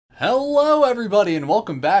Hello, everybody, and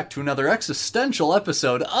welcome back to another existential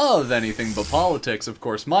episode of Anything But Politics. Of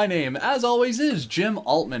course, my name, as always, is Jim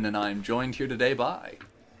Altman, and I'm joined here today by...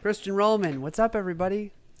 Christian Rollman. What's up,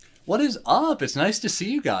 everybody? What is up? It's nice to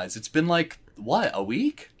see you guys. It's been like, what, a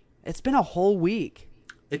week? It's been a whole week.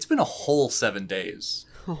 It's been a whole 7 days.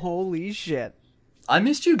 Holy shit. I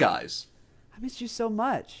missed you guys. I missed you so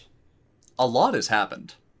much. A lot has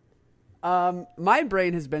happened. My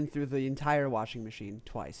brain has been through the entire washing machine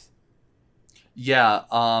twice. Yeah,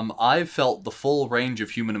 I've felt the full range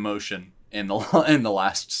of human emotion in the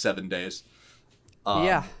last 7 days.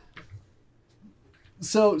 Yeah.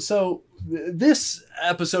 So this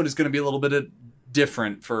episode is going to be a little bit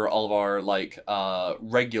different for all of our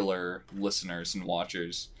regular listeners and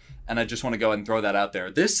watchers, and I just want to go ahead and throw that out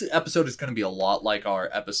there. This episode is going to be a lot like our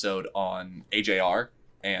episode on AJR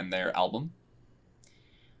and their album,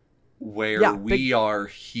 where we are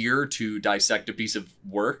here to dissect a piece of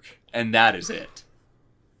work, and that is it.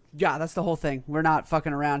 Yeah, that's the whole thing. We're not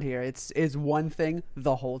fucking around here. It's one thing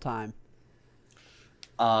the whole time.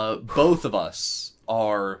 Both of us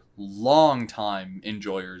are longtime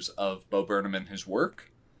enjoyers of Bo Burnham and his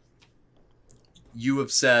work. You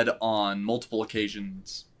have said on multiple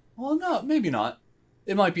occasions, well, no, maybe not.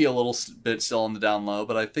 It might be a little bit still on the down low,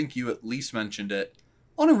 but I think you at least mentioned it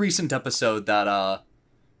on a recent episode that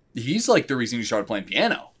he's like the reason you started playing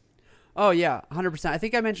piano. Oh, yeah, 100%. I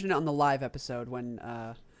think I mentioned it on the live episode when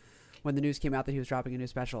the news came out that he was dropping a new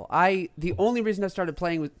special. The only reason I started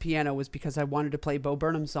playing with piano was because I wanted to play Bo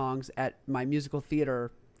Burnham songs at my musical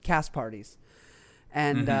theater cast parties.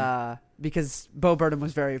 And because Bo Burnham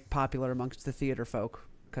was very popular amongst the theater folk,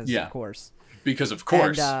 of course. Because of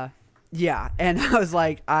course. And, yeah, and I was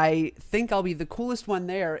like, I think I'll be the coolest one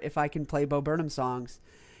there if I can play Bo Burnham songs.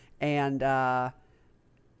 And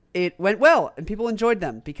it went well, and people enjoyed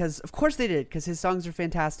them because, of course they did, because his songs are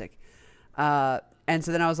fantastic. And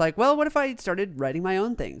so then I was like, well, what if I started writing my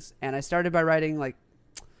own things? And I started by writing, like,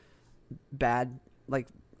 bad, like,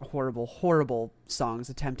 horrible songs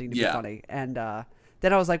attempting to be funny. And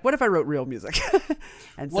then I was like, what if I wrote real music?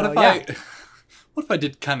 And what if I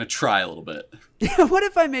did kind of try a little bit? What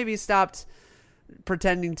if I maybe stopped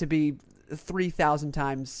pretending to be 3,000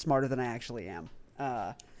 times smarter than I actually am?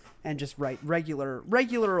 And just write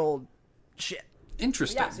regular old shit.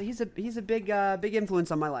 Interesting. Yeah, so he's a big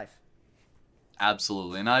influence on my life.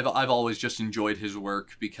 Absolutely, and I've always just enjoyed his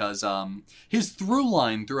work because his through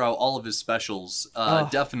line throughout all of his specials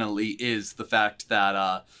definitely is the fact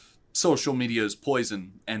that social media is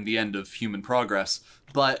poison and the end of human progress,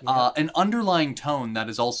 but an underlying tone that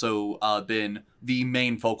has also been the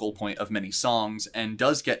main focal point of many songs and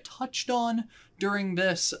does get touched on during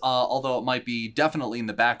this, although it might be definitely in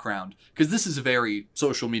the background, because this is a very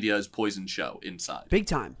social media is poison show inside. Big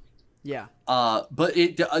time. Yeah. But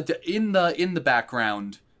it in the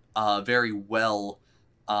background, very well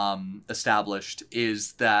established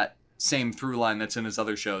is that same through line that's in his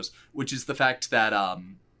other shows, which is the fact that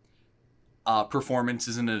performance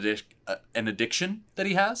is an addiction that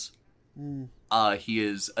he has. He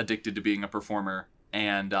is addicted to being a performer,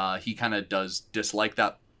 and he kind of does dislike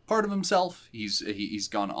that part of himself. He's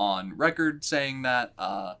gone on record saying that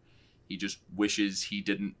he just wishes he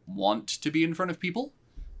didn't want to be in front of people.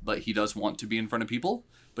 But he does want to be in front of people.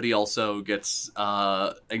 But he also gets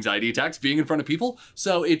anxiety attacks being in front of people.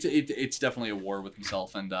 So it's definitely a war with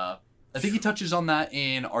himself. And I think he touches on that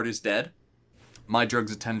in Art is Dead. My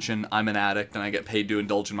drugs attention, I'm an addict, and I get paid to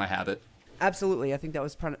indulge in my habit. Absolutely. I think that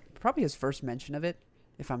was probably his first mention of it,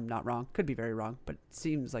 if I'm not wrong. Could be very wrong, but it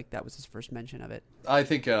seems like that was his first mention of it. I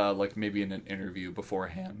think like maybe in an interview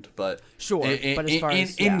beforehand, but sure. But as far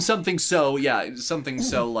as in something so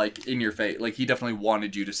like in your face, like he definitely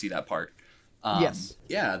wanted you to see that part. Yes.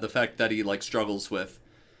 Yeah, the fact that he like struggles with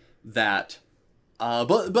that.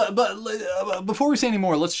 But before we say any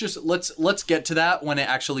more, let's get to that when it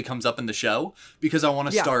actually comes up in the show, because I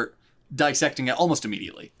want to start dissecting it almost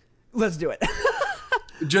immediately. Let's do it.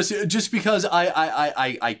 Just because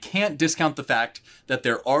I can't discount the fact that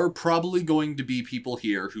there are probably going to be people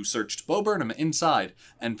here who searched Bo Burnham inside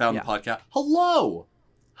and found the podcast. Hello.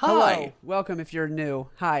 Hi. Hello. Welcome if you're new.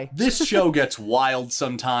 Hi. This show gets wild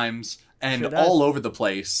sometimes and all over the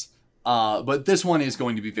place. But this one is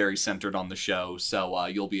going to be very centered on the show, so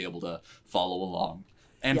you'll be able to follow along.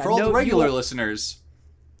 And for all the regular listeners,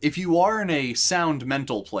 if you are in a sound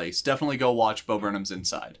mental place, definitely go watch Bo Burnham's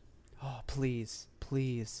Inside. Oh, please.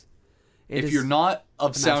 Please. If you're not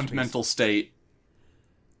of sound mental state,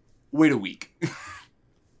 wait a week.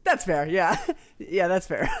 That's fair, yeah. Yeah, that's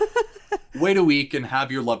fair. Wait a week and have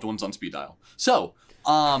your loved ones on speed dial. So,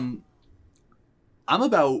 I'm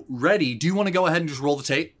about ready. Do you want to go ahead and just roll the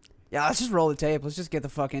tape? Yeah, let's just roll the tape. Let's just get the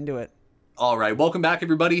fuck into it. All right, welcome back,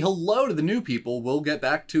 everybody. Hello to the new people. We'll get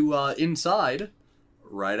back to Inside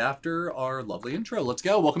right after our lovely intro. Let's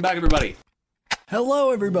go. Welcome back, everybody.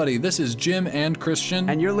 Hello, everybody. This is Jim and Christian.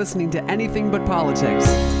 And you're listening to Anything But Politics.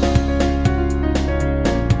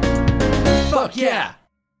 Fuck yeah!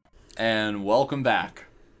 And welcome back.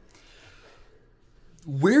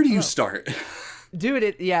 Where do you start?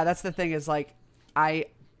 Dude, that's the thing is like, I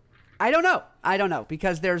don't know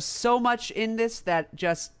because there's so much in this that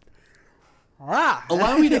just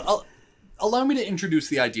allow me to introduce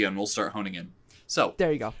the idea and we'll start honing in. So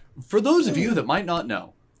there you go. For those of you that might not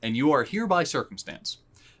know, and you are here by circumstance,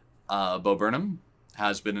 Bo Burnham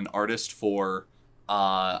has been an artist for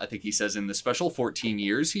I think he says in the special 14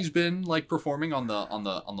 years. He's been like performing on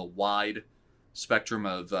the wide spectrum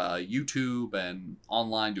of YouTube and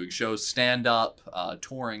online, doing shows, stand up,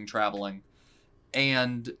 touring, traveling,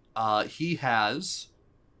 and he has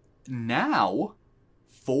now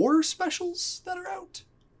 4 specials that are out.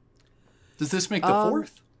 Does this make the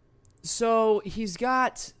 4th? So he's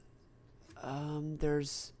got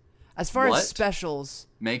there's as far as specials,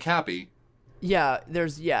 Make Happy. Yeah,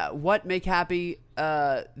 there's What Make Happy,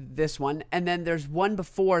 this one, and then there's one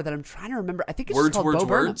before that I'm trying to remember. I think it's Words, called Words, Bo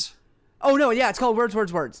Burnham. Words. Oh no, yeah, it's called Words,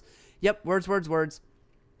 Words, Words. Yep, Words, Words, Words.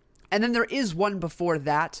 And then there is one before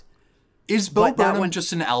that. Is Bo Burnham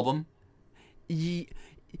just an album? The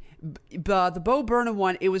Bo Burnham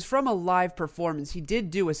one, it was from a live performance. He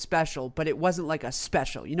did do a special, but it wasn't like a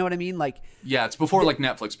special. You know what I mean? Like, yeah, it's before like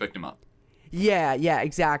Netflix picked him up. Yeah,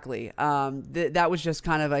 exactly. That was just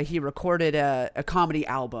kind of he recorded a comedy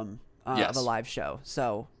album of a live show.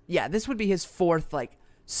 So yeah, this would be his 4th like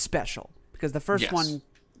special because the first one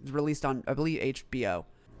was released on, I believe, HBO,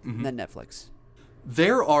 and then Netflix.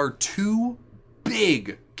 There are 2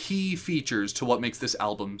 big key features to what makes this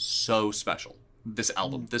album so special. This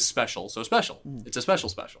special so special. It's a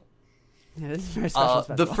special. Yeah, it is very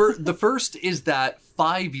special. The first is that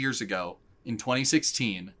 5 years ago in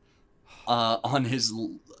 2016, on his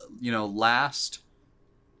last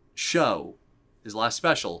show, his last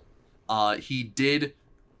special, he did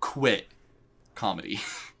quit comedy.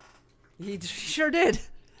 He sure did.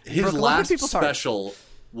 His last special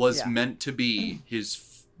was meant to be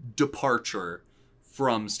his departure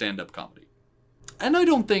from stand-up comedy. And I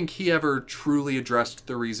don't think he ever truly addressed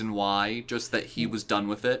the reason why, just that he was done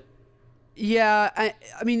with it. Yeah,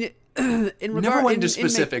 I mean, never went into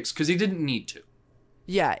specifics because he didn't need to.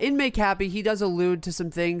 Yeah, in Make Happy, he does allude to some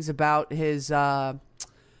things about his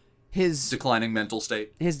declining mental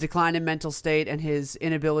state. His decline in mental state and his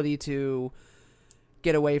inability to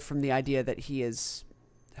get away from the idea that he is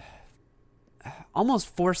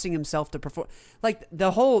almost forcing himself to perform. Like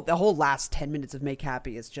the whole last 10 minutes of Make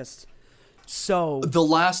Happy is just so. The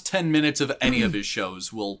last 10 minutes of any of his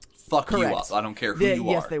shows will fuck you up. I don't care who you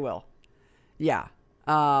are. Yes, they will. Yeah.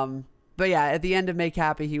 But yeah, at the end of Make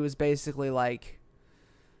Happy, he was basically like,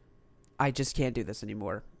 I just can't do this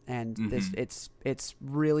anymore. And it's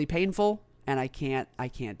really painful and I can't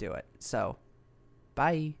do it. So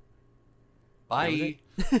bye. And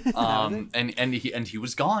he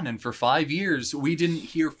was gone, and for 5 years we didn't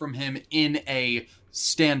hear from him in a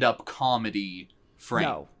stand-up comedy frame.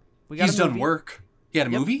 No. He's done work. He had a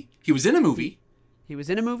movie. He was in a movie. He was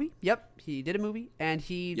in a movie. Yep. He did a movie, and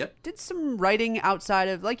he did some writing outside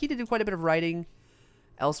of, like, he did quite a bit of writing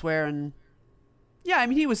elsewhere, and yeah, I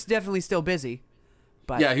mean, he was definitely still busy.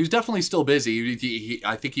 But yeah, he was definitely still busy.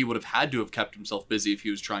 I think he would have had to have kept himself busy if he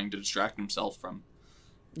was trying to distract himself from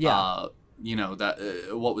what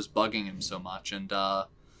was bugging him so much. And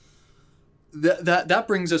that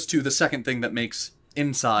brings us to the second thing that makes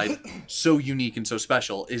Inside so unique and so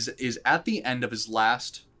special is at the end of his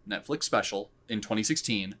last Netflix special in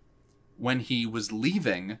 2016, when he was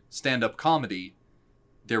leaving stand-up comedy,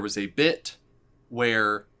 there was a bit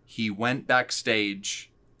where he went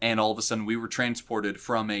backstage and all of a sudden we were transported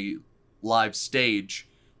from a live stage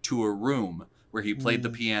to a room where he played the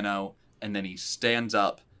piano, and then he stands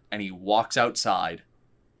up and he walks outside,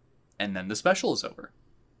 and then the special is over.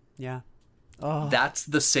 Yeah. Oh. That's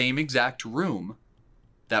the same exact room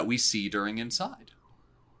that we see during Inside.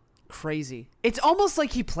 Crazy. It's almost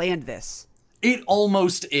like he planned this. It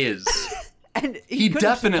almost is. And he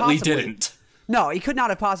definitely didn't. No, he could not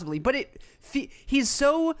have possibly. But he's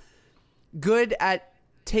so good at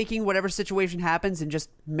taking whatever situation happens and just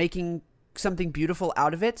making something beautiful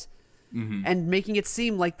out of it, and making it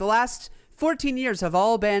seem like the last 14 years have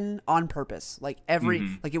all been on purpose. Like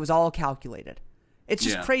like it was all calculated. It's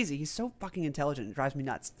just crazy. He's so fucking intelligent. It drives me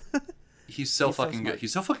nuts. He's so fucking good.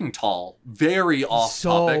 He's so fucking tall. Very off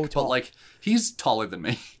topic, but like he's taller than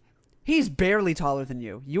me. He's barely taller than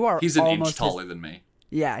you. You are. He's an almost inch taller than me.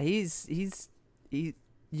 Yeah,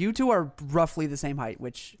 you two are roughly the same height,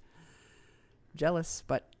 which jealous,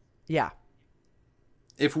 but yeah.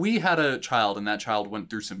 If we had a child and that child went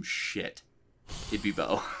through some shit, it'd be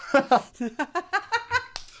Bo.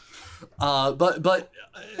 But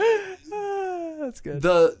that's good.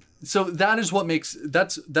 So that is what makes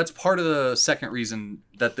that's part of the second reason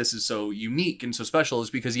that this is so unique and so special is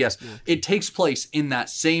because it takes place in that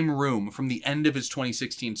same room from the end of his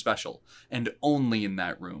 2016 special and only in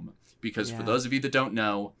that room. Because for those of you that don't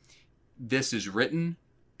know, this is written,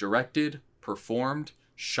 directed, performed,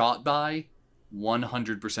 shot by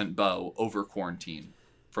 100% Bo over quarantine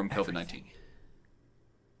from COVID-19.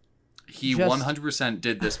 He 100%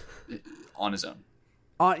 did this on his own.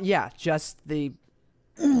 Just the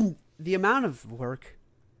amount of work.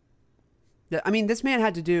 I mean, this man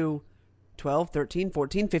had to do 12, 13,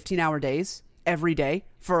 14, 15-hour days every day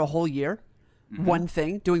for a whole year.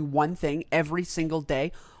 Mm-hmm. Doing one thing every single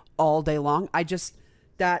day. All day long.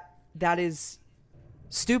 That is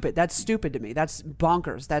stupid. That's stupid to me. That's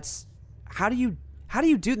bonkers. That's how do you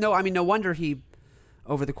do? No, I mean, no wonder he,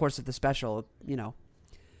 over the course of the special,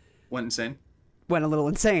 went a little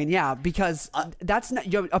insane. Yeah, because that's not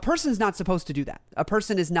a person's not supposed to do that. A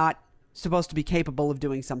person is not supposed to be capable of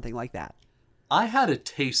doing something like that. I had a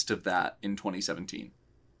taste of that in 2017.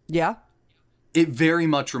 Yeah, it very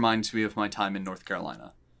much reminds me of my time in North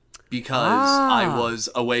Carolina. Because I was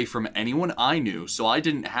away from anyone I knew, so I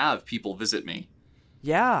didn't have people visit me.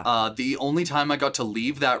 Yeah. The only time I got to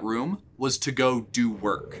leave that room was to go do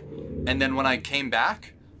work. And then when I came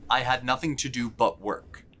back, I had nothing to do but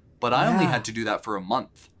work. But I only had to do that for a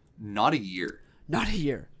month, not a year. Not a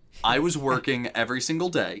year. I was working every single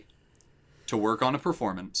day to work on a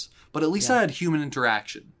performance, but at least I had human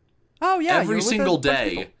interaction. Oh, yeah. Every single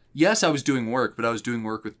day. Yes, I was doing work, but I was doing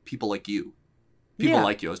work with people like you. People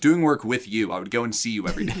like you. I was doing work with you. I would go and see you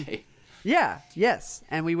every day. Yes.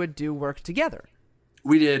 And we would do work together.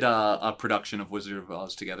 We did a production of Wizard of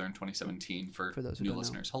Oz together in 2017 for those who new don't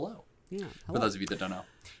listeners. Know. Hello. Yeah. For those of you that don't know.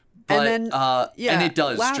 But, and it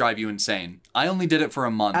does drive you insane. I only did it for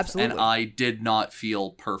a month. Absolutely. And I did not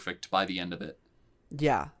feel perfect by the end of it.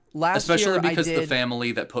 Yeah. Especially because the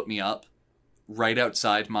family that put me up right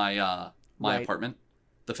outside my apartment,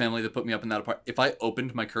 the family that put me up in that apartment, if I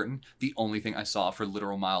opened my curtain, the only thing I saw for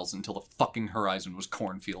literal miles until the fucking horizon was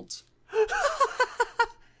cornfields.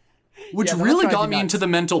 Which really got me into the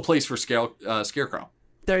mental place for Scarecrow.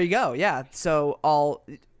 There you go. Yeah. So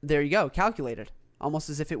there you go. Calculated. Almost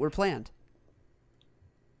as if it were planned.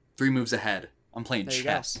 3 moves ahead. I'm playing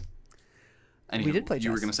chess. Anywho, we did play chess.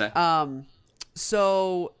 You were going to say?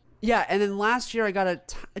 So, yeah. And then last year I got a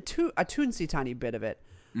teensy tiny bit of it.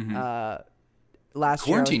 Mm-hmm. Last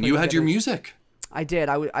quarantine, you had your music. I did.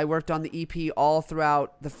 I worked on the EP all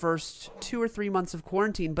throughout the first 2 or 3 months of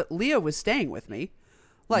quarantine, but Leah was staying with me.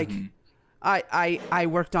 Like, I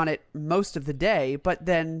worked on it most of the day, but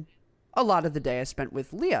then a lot of the day I spent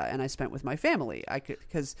with Leah and I spent with my family. I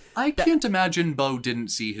can't imagine Bo didn't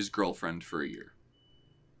see his girlfriend for a year.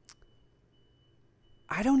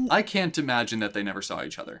 I can't imagine that they never saw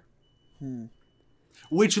each other.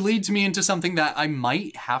 Which leads me into something that I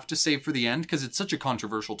might have to save for the end because it's such a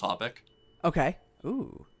controversial topic. Okay.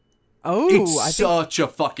 Ooh. It's such a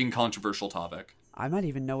fucking controversial topic. I might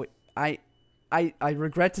even know it. I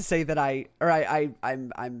regret to say that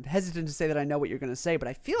I'm hesitant to say that I know what you're going to say, but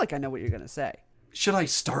I feel like I know what you're going to say. Should I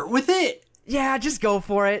start with it? Yeah, just go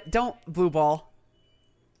for it. Don't blue ball.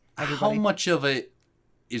 Everybody. How much of it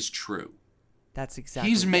is true? That's exactly.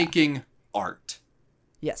 He's making art.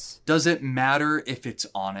 Yes. Does it matter if it's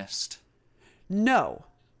honest? No,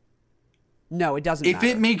 it doesn't matter. If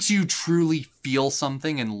it makes you truly feel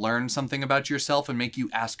something and learn something about yourself and make you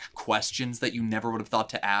ask questions that you never would have thought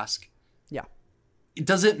to ask. Yeah.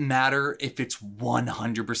 Does it matter if it's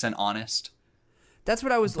 100% honest? That's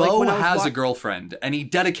what I was Bo has a girlfriend and he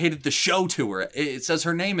dedicated the show to her. It says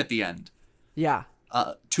her name at the end. Yeah.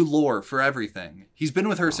 To lore for everything. He's been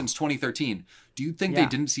with her since 2013. Do you think they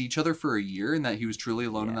didn't see each other for a year and that he was truly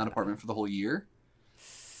alone in that apartment for the whole year?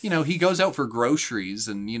 He goes out for groceries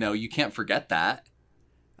and, you can't forget that.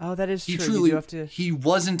 Oh, that is true. He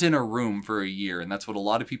wasn't in a room for a year, and that's what a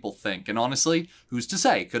lot of people think. And honestly, who's to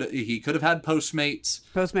say? He could have had Postmates.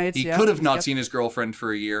 He could have not seen his girlfriend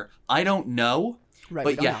for a year. I don't know. Right,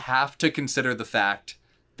 but you have to consider the fact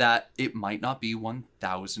that it might not be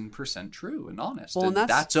 1,000% true and honest. Well, and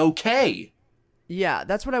that's okay. Yeah,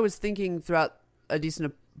 that's what I was thinking throughout a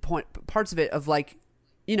decent parts of it of like,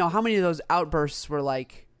 how many of those outbursts were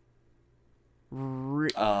like,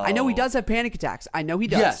 I know he does have panic attacks. I know he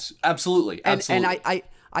does. Yes, absolutely. And I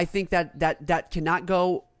I think that cannot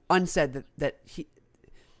go unsaid. That he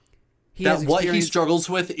that has what he struggles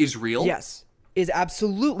with is real. Yes, is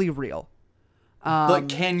absolutely real. But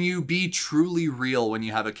can you be truly real when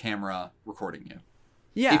you have a camera recording you?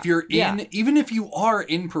 Yeah. If you're even if you are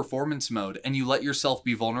in performance mode and you let yourself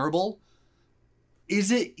be vulnerable,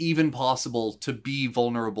 is it even possible to be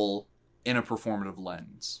vulnerable in a performative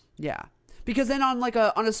lens? Yeah. Because then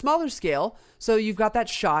on a smaller scale, so you've got that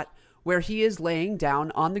shot where he is laying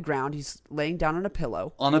down on the ground. He's laying down on a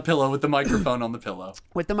pillow. On a pillow with the microphone on the pillow.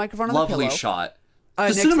 With the microphone on the pillow. Lovely shot. The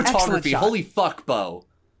cinematography, holy fuck, Bo.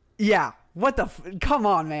 Yeah. What the... Come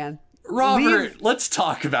on, man. Robert, let's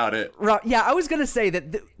talk about it. Yeah, I was going to say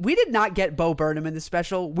that we did not get Bo Burnham in the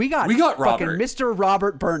special. We got fucking Robert. Mr.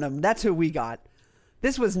 Robert Burnham. That's who we got.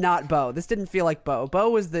 This was not Bo. This didn't feel like Bo.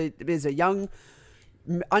 Bo is a young...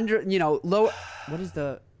 low... What is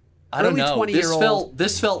the... I don't know. 20-year-old.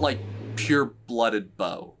 This felt like pure-blooded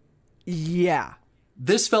Bo. Yeah.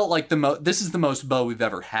 This felt like this is the most Bo we've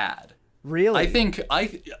ever had. Really?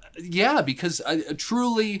 Because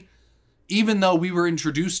truly, even though we were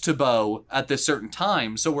introduced to Bo at this certain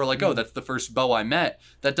time, so we're like, oh, that's the first Bo I met,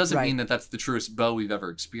 that doesn't mean that that's the truest Bo we've ever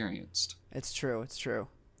experienced. It's true.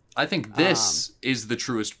 I think this is the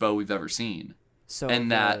truest Bo we've ever seen. So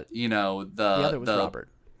and that, the other was Robert.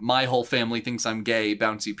 My whole family thinks I'm gay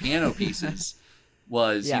bouncy piano pieces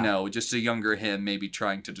was, just a younger him maybe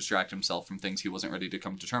trying to distract himself from things he wasn't ready to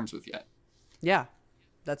come to terms with yet. Yeah,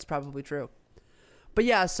 that's probably true. But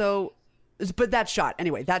yeah, but that shot,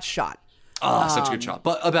 anyway, such a good shot.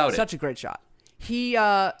 But about such a great shot. He,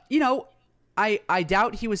 I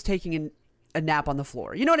doubt he was taking a nap on the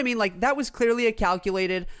floor. You know what I mean? Like, that was clearly a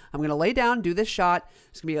calculated, I'm going to lay down, do this shot.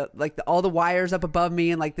 It's going to be all the wires up above me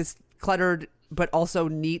and like this cluttered but also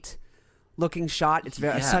neat looking shot. It's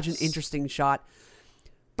such an interesting shot.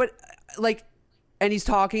 But and he's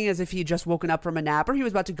talking as if he just woken up from a nap or he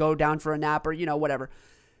was about to go down for a nap or, whatever.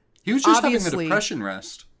 He was just having a depression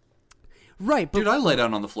rest. Right. But dude, I lay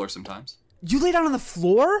down on the floor sometimes. You lay down on the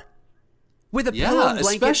floor? With a pillow and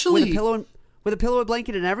blanket? Especially... With a pillow and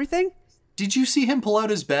blanket and everything? Did you see him pull out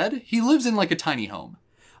his bed? He lives in like a tiny home.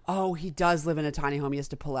 Oh, he does live in a tiny home. He has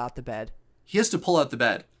to pull out the bed.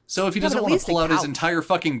 So if he doesn't want to pull out his entire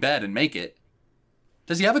fucking bed and make it,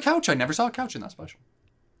 does he have a couch? I never saw a couch in that special.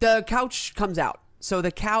 The couch comes out. So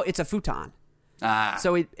it's a futon.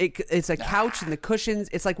 So it's a couch and the cushions.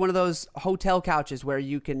 It's like one of those hotel couches where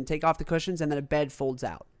you can take off the cushions and then a bed folds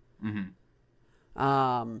out.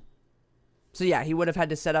 Mm-hmm. So yeah, he would have had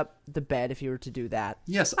to set up the bed if he were to do that.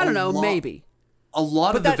 Yes. I don't know, maybe. A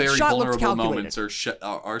lot of the very vulnerable moments are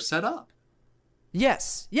set up.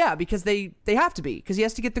 Yes. Yeah, because they have to be. Because he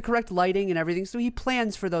has to get the correct lighting and everything. So he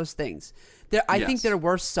plans for those things. I think there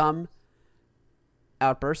were some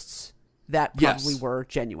outbursts that probably were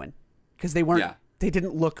genuine. Because they weren't. They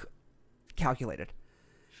didn't look calculated.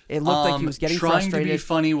 It looked like he was getting frustrated. Trying to be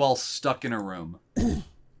funny while stuck in a room.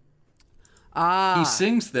 He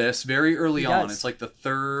sings this very early on. It's like the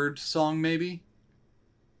third song, maybe.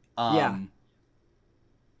 Yeah,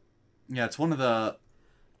 it's one of the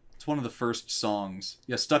first songs.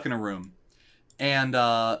 Yeah, Stuck in a Room. And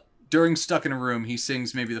during Stuck in a Room, he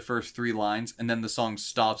sings maybe the first 3 lines, and then the song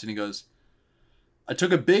stops and he goes, I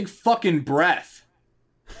took a big fucking breath.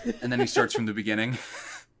 And then he starts from the beginning.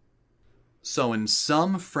 So in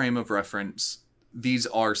some frame of reference, these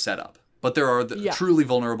are set up. But there are truly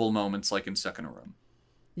vulnerable moments like in Stuck in a Room.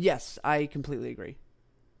 Yes, I completely agree.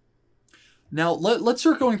 Now, let's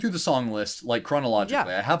start going through the song list, like,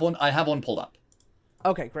 chronologically. Yeah. I have one pulled up.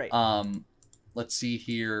 Okay, great. Let's see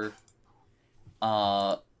here.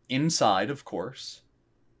 Inside, of course.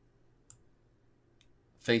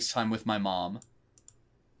 FaceTime with my mom.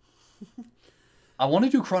 I want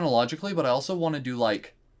to do chronologically, but I also want to do,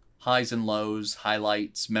 like, highs and lows,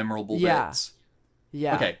 highlights, memorable bits.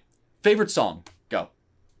 Yeah. Okay. Favorite song? Go.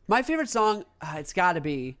 My favorite song, it's got to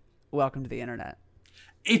be Welcome to the Internet.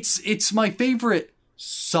 It's my favorite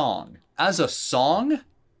song. As a song?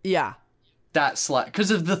 Yeah.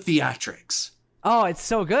 Because of the theatrics. Oh, it's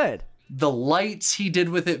so good. The lights he did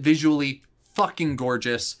with it visually, fucking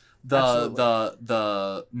gorgeous.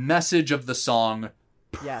 The message of the song,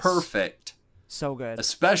 perfect. So good.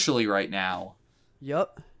 Especially right now.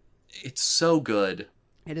 Yup. It's so good.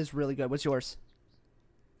 It is really good. What's yours?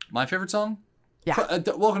 My favorite song? Yeah.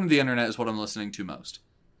 Welcome to the Internet is what I'm listening to most.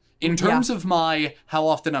 In terms of how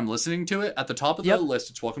often I'm listening to it, at the top of the list,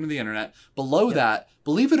 it's Welcome to the Internet. Below that,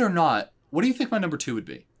 believe it or not, what do you think my number 2 would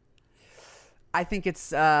be? I think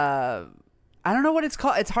it's, I don't know what it's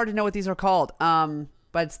called. It's hard to know what these are called. But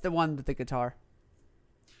it's the one with the guitar.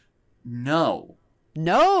 No.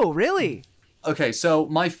 No, really? Okay, so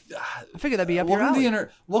I figured that'd be up your alley.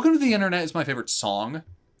 Welcome to the Internet is my favorite song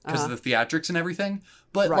because of the theatrics and everything.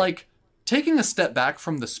 But like taking a step back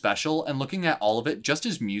from the special and looking at all of it just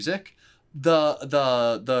as music,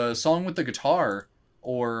 the song with the guitar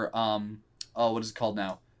or what is it called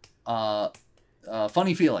now?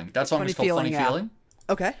 Funny Feeling. That song is called Funny Feeling.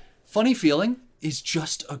 Okay. Funny Feeling is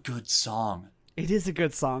just a good song. It is a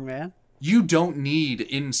good song, man. You don't need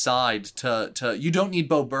Inside you don't need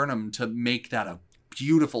Bo Burnham to make that a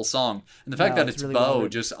beautiful song. And the fact that it's really Bo,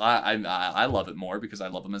 just I love it more because I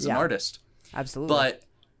love him as an artist. Absolutely. But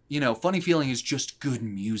Funny Feeling is just good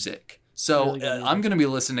music. So really good music. I'm going to be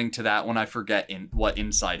listening to that when I forget what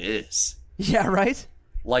Inside is. Yeah, right?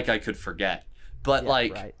 Like I could forget. But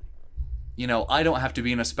I don't have to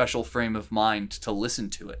be in a special frame of mind to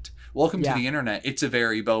listen to it. Welcome to the Internet. It's a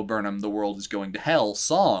very Bo Burnham, The World is Going to Hell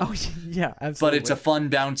song. Oh, yeah, absolutely. But it's a fun,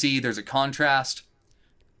 bouncy, there's a contrast.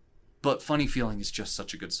 But Funny Feeling is just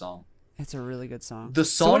such a good song. It's a really good song. The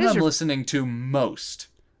song I'm listening to most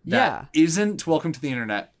that isn't Welcome to the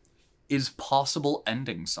Internet is Possible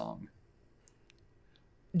Ending Song.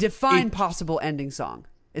 Define Possible Ending Song.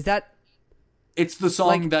 Is that... It's the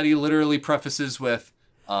song that he literally prefaces with...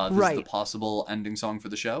 this is the possible ending song for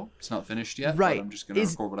the show. It's not finished yet, but I'm just going to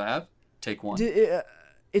record what I have. Take one.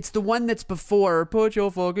 It's the one that's before, put your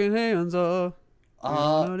fucking hands up.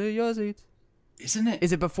 Your seat. Isn't it?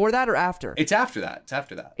 Is it before that or after? It's after that.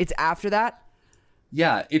 It's after that?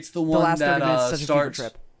 Yeah, it's the one last that 30 minutes, starts,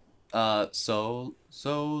 trip. So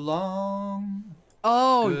long.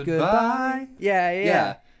 Oh, goodbye.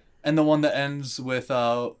 Yeah. And the one that ends with,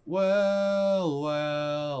 well,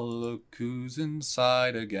 look who's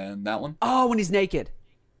inside again. That one? Oh, when he's naked.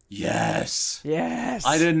 Yes. Yes.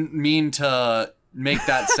 I didn't mean to make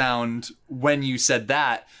that sound when you said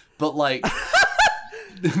that, but like,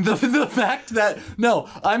 the fact that, no,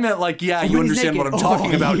 I meant like, you understand what I'm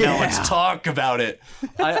talking about now. Let's talk about it.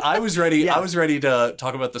 I was ready. I was ready to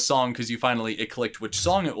talk about the song because it clicked which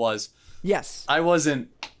song it was. Yes. I wasn't,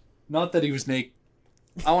 not that he was naked.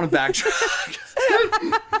 I want to backtrack.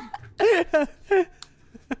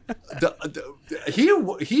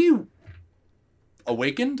 He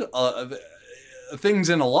awakened things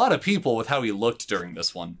in a lot of people with how he looked during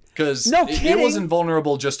this one. Because it wasn't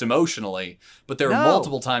vulnerable just emotionally, but there were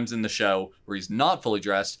multiple times in the show where he's not fully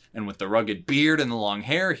dressed, and with the rugged beard and the long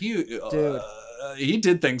hair, he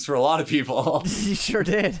did things for a lot of people. He sure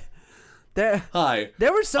did. There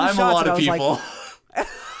were some I'm shots a lot of I was people. Like...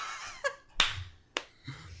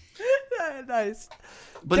 Nice.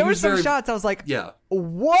 But there were some shots I was like, yeah.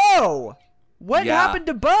 Whoa! What happened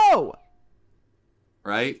to Bo?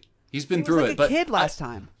 Right? He's been through it. But kid last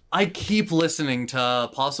time. I keep listening to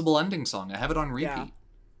Possible Ending Song. I have it on repeat. Yeah.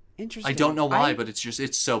 Interesting. I don't know why, but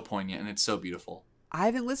it's so poignant and it's so beautiful. I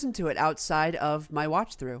haven't listened to it outside of my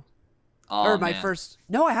watch through. Oh, or my first.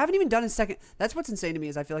 No, I haven't even done a second. That's what's insane to me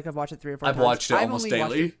is I feel like I've watched it 3 or 4 times. I've watched it almost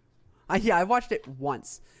daily. I've watched it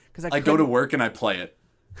once because I go to work and I play it.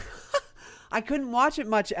 I couldn't watch it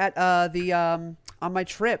much at on my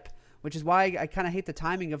trip, which is why I kind of hate the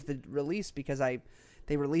timing of the release because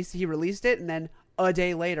he released it and then a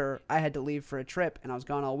day later I had to leave for a trip and I was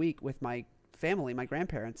gone all week with my family, my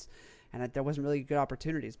grandparents, and there wasn't really good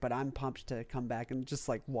opportunities. But I'm pumped to come back and just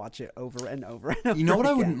like watch it over and over and over. You know what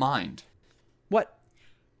again. I wouldn't mind? What?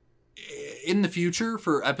 In the future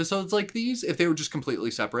for episodes like these, if they were just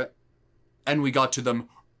completely separate and we got to them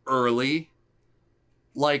early.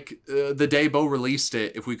 Like, the day Bo released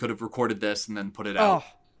it, if we could have recorded this and then put it out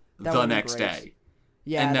the next day.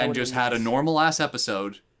 Yeah, and then just had a normal-ass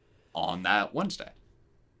episode on that Wednesday.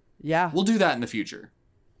 Yeah. We'll do that in the future.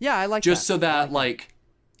 Yeah, I like just that. So that, like,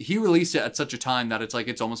 he released it at such a time that it's like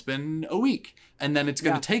it's almost been a week. And then it's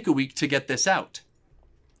going to take a week to get this out.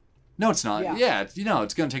 No, it's not. Yeah,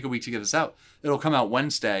 it's going to take a week to get this out. It'll come out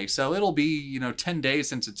Wednesday. So it'll be, 10 days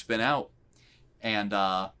since it's been out. And,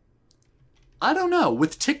 I don't know,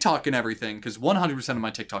 with TikTok and everything, because 100% of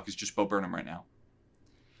my TikTok is just Bo Burnham right now.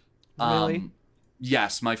 Really?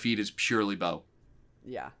 Yes, my feed is purely Bo.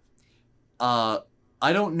 Yeah. I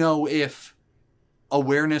don't know if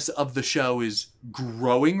awareness of the show is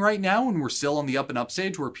growing right now, and we're still on the up and up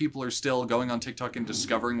stage where people are still going on TikTok and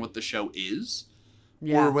discovering what the show is,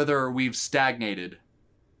 or whether we've stagnated.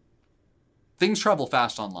 Things travel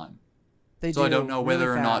fast online. I don't know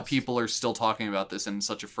whether or not people are still talking about this in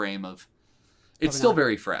such a frame of... It's still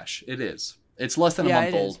very fresh. It is. It's less than a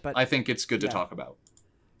month old. But I think it's good to talk about.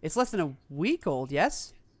 It's less than a week old,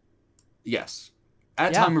 yes? Yes.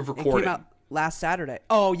 At time of recording. It came out last Saturday.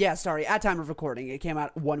 Oh, yeah, sorry. At time of recording. It came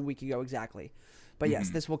out 1 week ago exactly. But yes,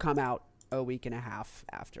 this will come out a week and a half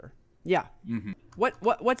after. Yeah.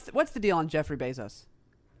 What's the deal on Jeffrey Bezos?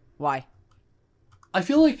 Why? I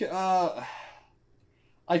feel like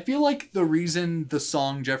the reason the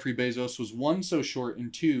song Jeffrey Bezos was, one, so short,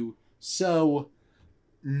 and two, so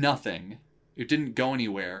nothing, it didn't go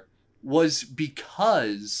anywhere, was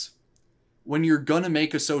because when you're gonna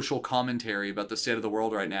make a social commentary about the state of the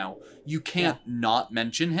world right now, you can't not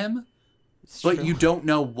mention him, but you don't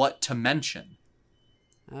know what to mention.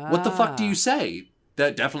 What the fuck do you say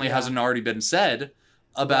that definitely hasn't already been said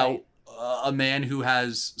about a man who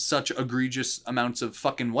has such egregious amounts of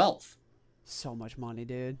fucking wealth? So much money,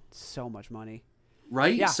 dude. So much money.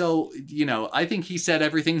 Right? Yeah. So, I think he said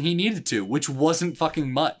everything he needed to, which wasn't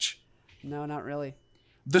fucking much. No, not really.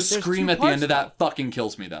 The scream at the end of that fucking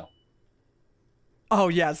kills me, though. Oh,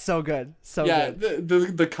 yeah, so good. So good. Yeah,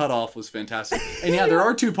 the cutoff was fantastic. And yeah, there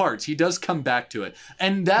are two parts. He does come back to it.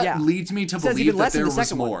 And that leads me to believe that there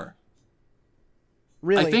was more.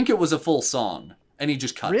 Really? I think it was a full song, and he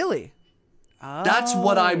just cut it. Really? Oh. That's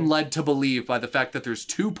what I'm led to believe by the fact that there's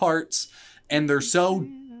two parts, and they're so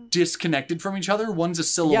disconnected from each other. One's a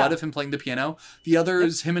silhouette of him playing the piano. The other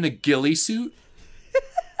is him in a ghillie suit.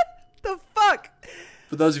 The fuck?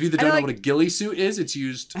 For those of you that don't know what a ghillie suit is, it's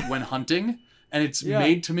used when hunting, and it's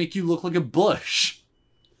made to make you look like a bush.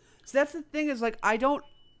 So that's the thing, is like, I don't...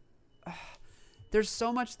 there's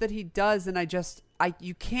so much that he does, and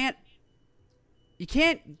you can't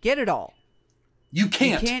get it all. You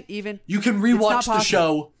can't. You can't even... You can rewatch the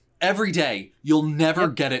show every day. You'll never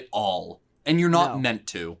get it all. And you're not meant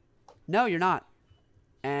to. No, you're not.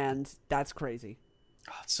 And that's crazy.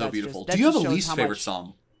 Oh, it's so beautiful. Do you have a least favorite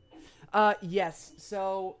song? Yes.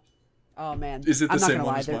 So, oh man. Is it the same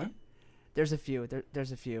one as mine? There's a few.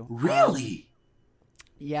 There's a few. Really?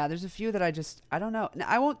 Yeah, there's a few that I don't know. Now,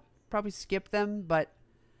 I won't probably skip them, but,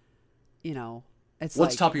 it's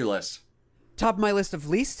What's top of your list? Top of my list of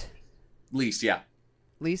least? Least, yeah.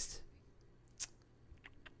 Least?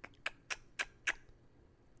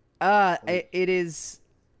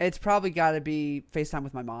 It's probably got to be FaceTime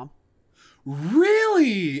with my mom.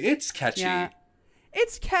 Really? It's catchy. Yeah.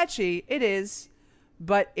 It's catchy. It is.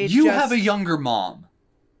 But you have a younger mom.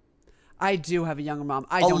 I do have a younger mom.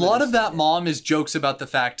 A lot of that mom is jokes about the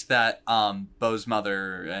fact that Bo's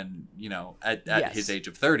mother, and at his age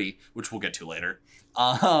of 30, which we'll get to later,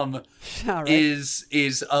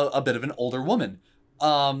 is a bit of an older woman.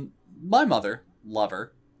 My mother, love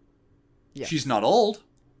her. Yes. She's not old,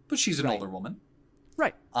 but she's an older woman.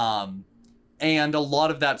 Right. And a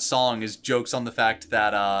lot of that song is jokes on the fact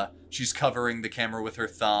that she's covering the camera with her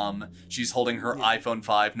thumb. She's holding her iPhone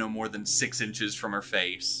 5 no more than 6 inches from her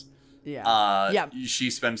face. Yeah. She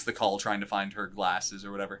spends the call trying to find her glasses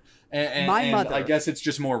or whatever. And my mother, I guess it's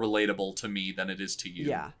just more relatable to me than it is to you.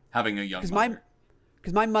 Yeah. Having a young mother.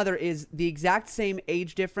 Because my mother is the exact same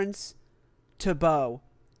age difference to Bo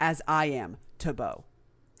as I am to Bo.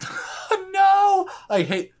 No! I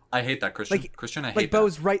hate that, Christian. Christian, I hate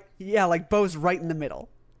Bo's that. Right. Yeah, Bo's right in the middle,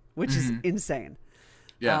 which is insane.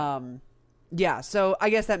 Yeah. Yeah, so I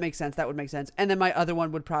guess that makes sense. That would make sense. And then my other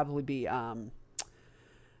one would probably be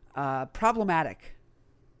Problematic.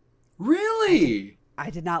 Really? I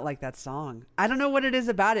did not like that song. I don't know what it is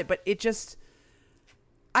about it, but it just...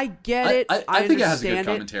 I get it. I think it has a good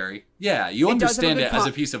commentary. Yeah, you understand it as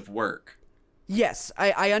a piece of work. Yes,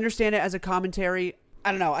 I understand it as a commentary.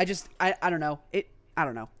 I don't know. I don't know. I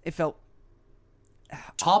don't know. It felt...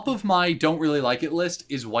 Top of my don't really like it list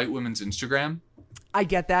is white women's Instagram. I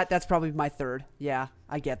get that. That's probably my third. Yeah,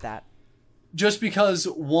 I get that. Just because,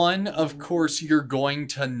 one, of course, you're going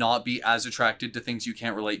to not be as attracted to things you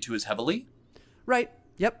can't relate to as heavily. Right.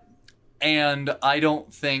 Yep. And I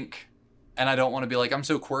don't think, and I don't want to be like, I'm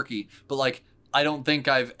so quirky, but I don't think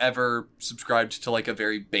I've ever subscribed to a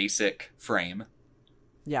very basic frame.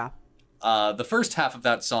 Yeah. The first half of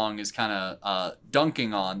that song is kind of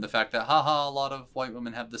dunking on the fact that, haha, a lot of white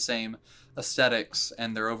women have the same aesthetics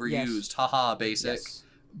and they're overused. Yes. Haha, basic. Yes.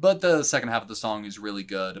 But the second half of the song is really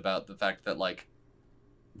good about the fact that,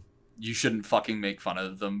 you shouldn't fucking make fun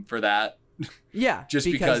of them for that. Yeah. Just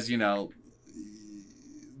because,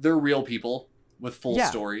 they're real people with full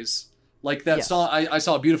stories. That song, I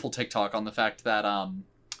saw a beautiful TikTok on the fact that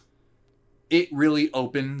it really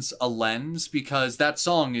opens a lens because that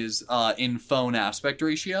song is in phone aspect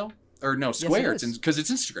ratio. Or no, square. Yes, because it's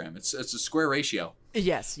Instagram. It's a square ratio.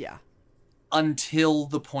 Yes, yeah. Until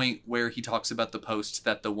the point where he talks about the post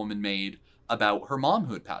that the woman made about her mom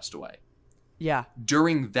who had passed away. Yeah.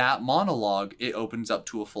 During that monologue, it opens up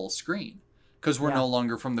to a full screen. Because we're no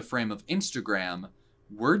longer from the frame of Instagram.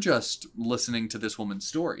 We're just listening to this woman's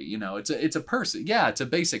story. It's a person. Yeah, it's a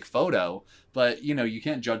basic photo. But, you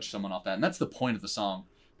can't judge someone off that. And that's the point of the song.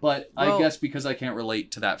 But I guess because I can't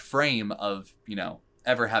relate to that frame of,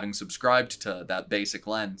 ever having subscribed to that basic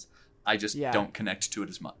lens, I just don't connect to it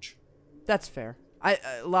as much. That's fair.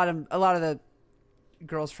 A lot of the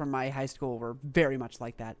girls from my high school were very much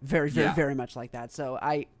like that. Very, very, very much like that. So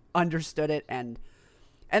I understood it, and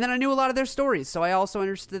then I knew a lot of their stories. So I also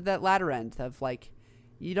understood that latter end of like,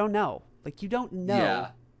 you don't know. Like, you don't know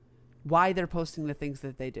why they're posting the things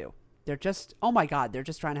that they do. They're just, oh my God, they're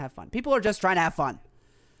just trying to have fun. People are just trying to have fun.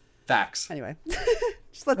 Facts. Anyway,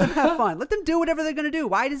 just let them have fun. Let them do whatever they're going to do.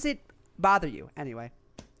 Why does it bother you? Anyway.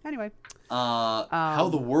 How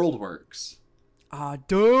the World Works.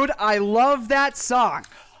 Dude, I love that song.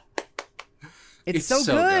 It's so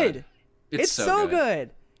good. It's so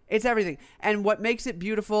good. It's everything. And what makes it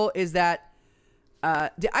beautiful is that I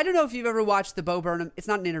don't know if you've ever watched the Bo Burnham. It's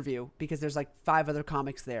not an interview because there's like 5 other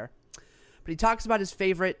comics there. But he talks about his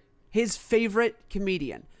favorite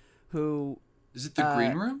comedian who... Is it the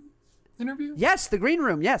Green Room interview? Yes, the Green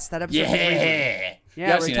Room. Yes, that episode.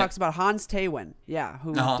 Yeah, where he talks about Hans Taywin. Yeah,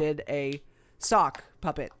 who did a sock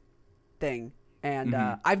puppet thing. And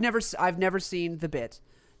I've never seen the bit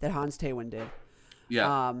that Hans Taywin did.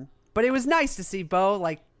 Yeah. But it was nice to see Bo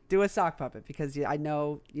like do a sock puppet because I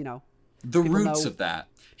know, the roots of that.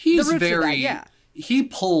 He's very he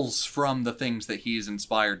pulls from the things that he is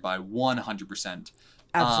inspired by 100%.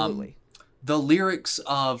 Absolutely. The lyrics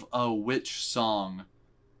of which song?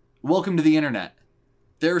 Welcome to the Internet.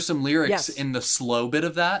 There are some lyrics in the slow bit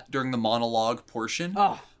of that during the monologue portion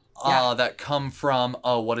that come from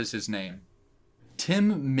what is his name?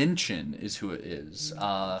 Tim Minchin is who it is.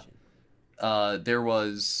 That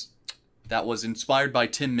was inspired by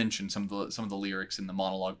Tim Minchin, some of the lyrics in the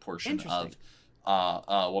monologue portion of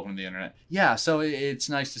Welcome to the Internet. Yeah, so it's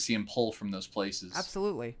nice to see him pull from those places.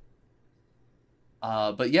 Absolutely.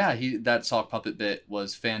 But yeah, that sock puppet bit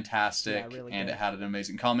was fantastic, really and good. It had an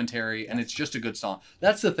amazing commentary, and it's just a good song.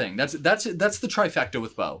 That's the thing. That's the trifecta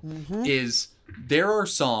with Bo. Is there are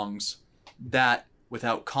songs that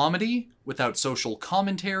without comedy, without social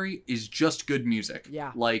commentary, is just good music.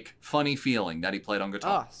 Yeah. Like Funny Feeling that he played on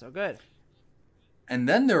guitar. Oh, so good. And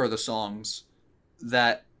then there are the songs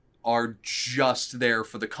that are just there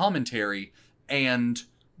for the commentary, and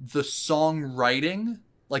the songwriting,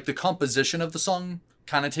 like the composition of the song,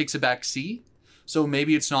 kind of takes a back seat. So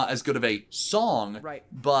maybe it's not as good of a song, right?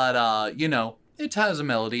 But it has a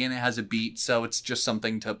melody and it has a beat, so it's just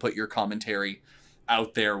something to put your commentary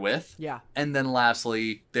out there with. Yeah. And then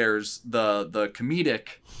lastly, there's the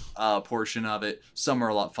comedic portion of it. Some are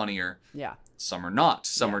a lot funnier. Yeah. Some are not.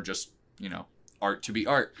 Some are just, art to be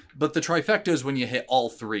art. But the trifecta is when you hit all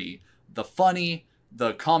 3. The funny,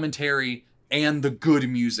 the commentary, and the good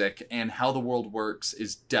music, and How the World Works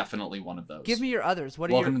is definitely one of those. Give me your others.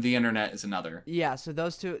 Welcome to the Internet is another. Yeah, so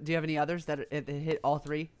those 2. Do you have any others that hit all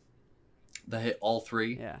 3? That hit all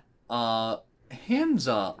 3? Yeah. Hands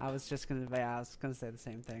Up. I was gonna say the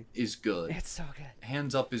same thing. Is good. It's so good.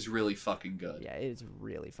 Hands Up is really fucking good. Yeah, it is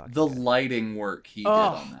really fucking good. The lighting work he did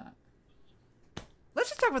on that. Let's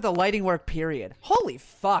just talk about the lighting work, period. Holy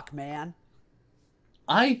fuck, man.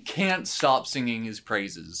 I can't stop singing his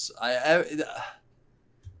praises.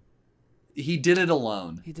 He did it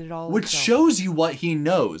alone. He did it all which himself. Shows you what he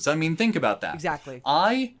knows. I mean, think about that. Exactly.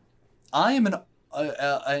 I am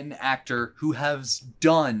an actor who has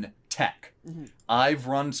done tech. Mm-hmm. I've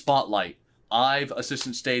run Spotlight. I've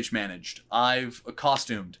assistant stage managed. I've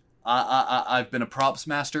costumed. I've been a props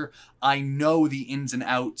master. I know the ins and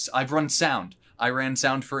outs. I've run sound. I ran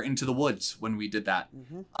sound for Into the Woods when we did that.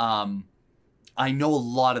 Mm-hmm. I know a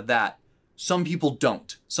lot of that. Some people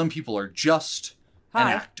don't. Some people are just an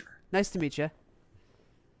actor. Nice to meet you.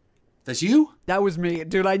 That's you? That was me.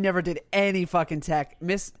 Dude, I never did any fucking tech.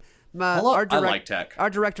 Hello? I like tech. Our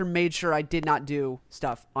director made sure I did not do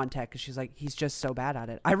stuff on tech because she's like, he's just so bad at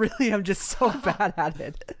it. I really am just so bad at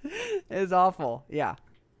it. It's awful. Yeah.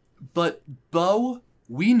 But Bo,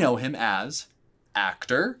 we know him as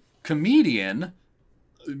actor, comedian,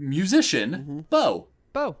 musician, Bo.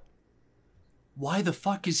 Why the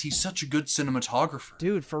fuck is he such a good cinematographer?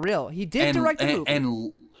 Dude, for real. He did direct a movie.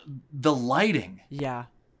 And the lighting. Yeah.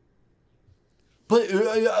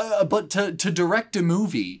 But to direct a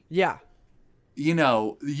movie, yeah,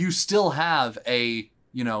 you still have a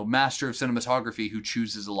master of cinematography who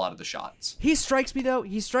chooses a lot of the shots. He strikes me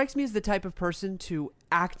as the type of person to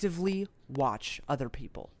actively watch other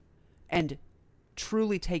people and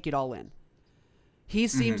truly take it all in. He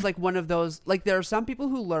seems like one of those, like there are some people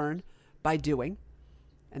who learn by doing,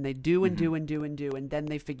 and they do and do and do and do, and then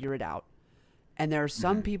they figure it out. And there are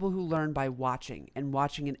some people who learn by watching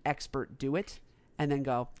an expert do it and then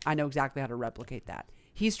go, I know exactly how to replicate that.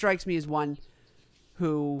 He strikes me as one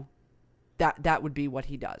who that would be what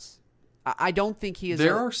he does. I don't think he is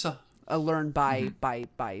a learn by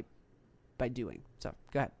doing. So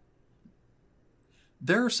go ahead.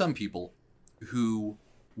 There are some people who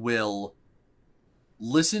will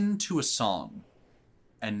listen to a song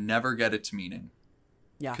and never get its meaning.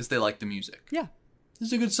 Yeah. Because they like the music. Yeah. This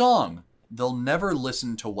is a good song. They'll never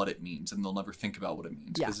listen to what it means, and they'll never think about what it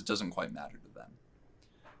means because Yeah. it doesn't quite matter to them.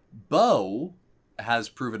 Bo has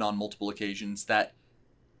proven on multiple occasions that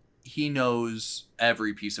he knows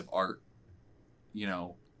every piece of art,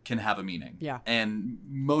 can have a meaning. Yeah. And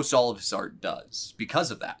most all of his art does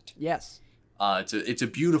because of that. Yes. It's a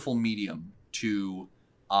beautiful medium to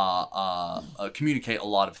communicate a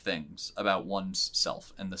lot of things about one's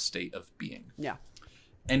self and the state of being. Yeah.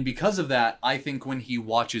 And because of that, I think when he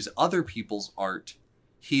watches other people's art,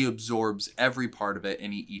 he absorbs every part of it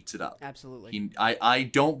and he eats it up. Absolutely. I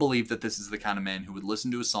don't believe that this is the kind of man who would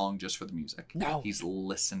listen to a song just for the music. No. He's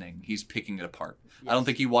listening. He's picking it apart. Yes. I don't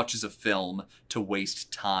think he watches a film to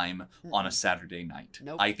waste time on a Saturday night.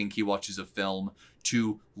 Nope. I think he watches a film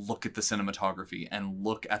to look at the cinematography and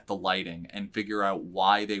look at the lighting and figure out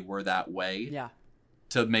why they were that way. Yeah.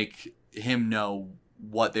 To make him know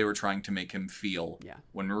what they were trying to make him feel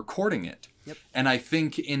when recording it. Yep. And I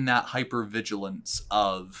think in that hypervigilance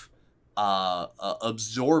of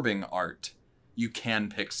absorbing art, you can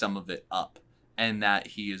pick some of it up. And that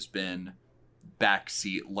he has been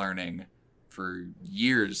backseat learning for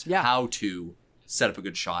years how to set up a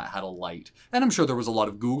good shot, how to light. And I'm sure there was a lot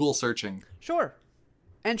of Google searching. Sure.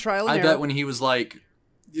 And trial and error. I bet when he was like,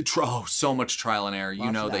 so much trial and error.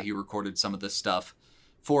 Lots of that he recorded some of this stuff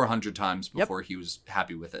 400 times before he was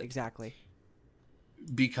happy with it. Exactly.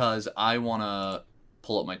 Because I want to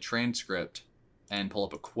pull up my transcript and pull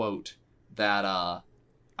up a quote that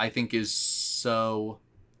I think is so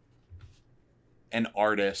an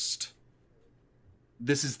artist.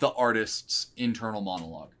 This is the artist's internal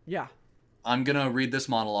monologue. Yeah. I'm going to read this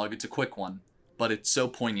monologue. It's a quick one, but it's so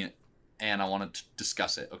poignant, and I want to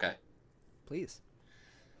discuss it, okay? Please.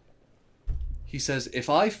 He says, if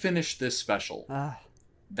I finish this special...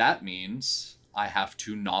 that means I have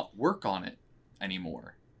to not work on it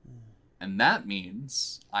anymore. And that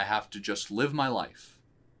means I have to just live my life.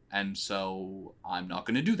 And so I'm not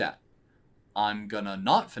going to do that. I'm going to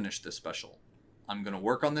not finish this special. I'm going to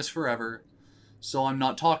work on this forever. So I'm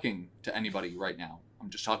not talking to anybody right now. I'm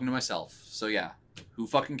just talking to myself. So yeah, who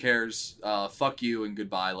fucking cares? Fuck you and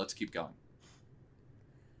goodbye. Let's keep going.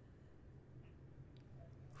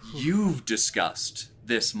 You've discussed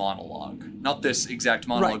this monologue. Not this exact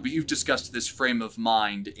monologue, right. But you've discussed this frame of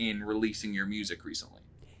mind in releasing your music recently.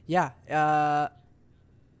 Yeah.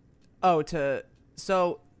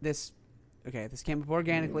 This came up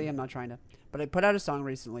organically. I'm not trying to, but I put out a song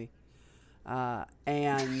recently.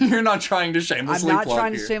 And you're not trying to shamelessly plug. I'm not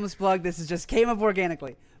trying to shameless plug. This is just came up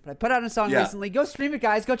organically. But I put out a song recently. Go stream it,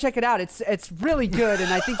 guys. Go check it out. It's really good,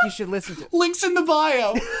 and I think you should listen to it. Links in the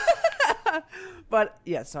bio. But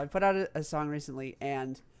yeah, so I put out a song recently,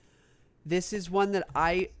 and this is one that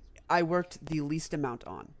I worked the least amount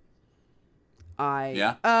on.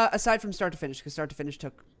 Aside from start to finish, because start to finish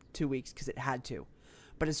took 2 weeks because it had to.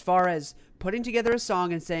 But as far as putting together a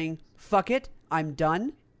song and saying, fuck it, I'm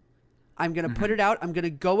done. I'm going to put it out. I'm going to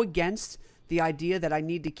go against the idea that I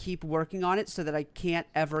need to keep working on it so that I can't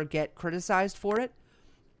ever get criticized for it.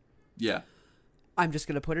 Yeah. I'm just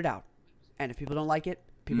going to put it out. And if people don't like it,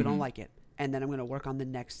 people don't like it. And then I'm going to work on the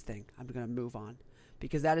next thing. I'm going to move on.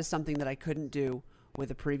 Because that is something that I couldn't do with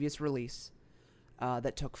a previous release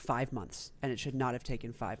that took 5 months. And it should not have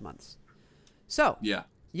taken 5 months. So,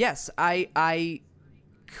 yes, I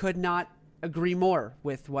could not agree more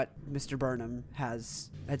with what Mr. Burnham had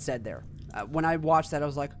said there. When I watched that, I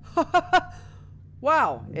was like,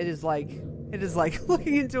 wow, it is like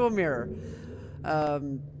looking into a mirror.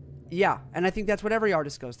 Yeah, and I think that's what every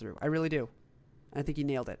artist goes through. I really do. I think he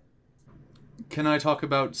nailed it. Can I talk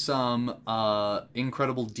about some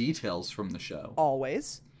incredible details from the show?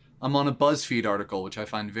 Always. I'm on a BuzzFeed article, which I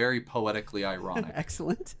find very poetically ironic.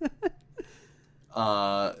 Excellent.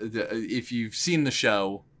 If you've seen the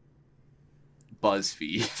show,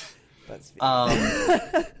 BuzzFeed.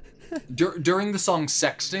 During the song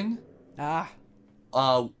Sexting,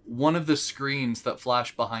 one of the screens that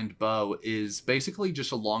flash behind Bo is basically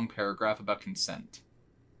just a long paragraph about consent.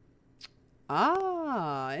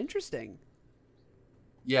 Interesting.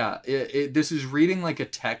 Yeah, this is reading like a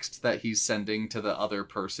text that he's sending to the other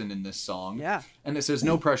person in this song. Yeah. And it says,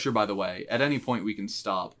 no pressure, by the way. At any point we can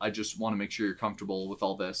stop. I just want to make sure you're comfortable with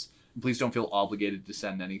all this. Please don't feel obligated to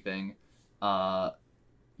send anything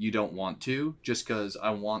you don't want to. Just because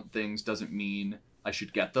I want things doesn't mean I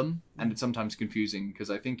should get them. And it's sometimes confusing because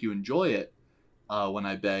I think you enjoy it when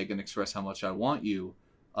I beg and express how much I want you.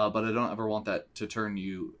 But I don't ever want that to turn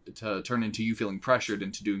into you feeling pressured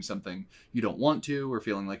into doing something you don't want to, or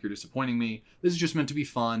feeling like you're disappointing me. This is just meant to be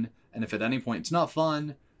fun. And if at any point it's not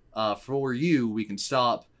fun for you, we can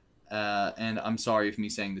stop. And I'm sorry if me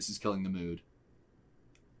saying this is killing the mood.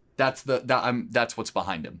 That's what's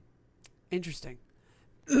behind him. Interesting.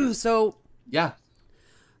 So yeah,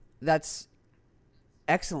 that's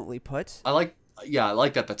excellently put. I like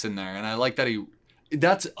that that's in there, and I like that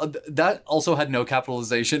that also had no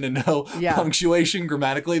capitalization and no punctuation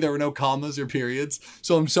grammatically. There were no commas or periods.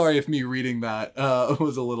 So I'm sorry if me reading that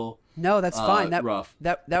was a little that's fine. That rough.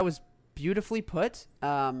 That was beautifully put.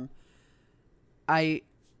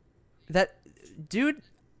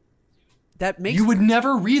 That makes you would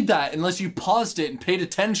never read that unless you paused it and paid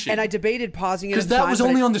attention. And I debated pausing it because that was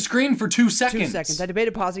only on the screen for 2 seconds. 2 seconds. I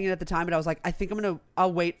debated pausing it at the time, but I was like, I think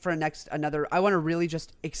I'll wait for another. I want to really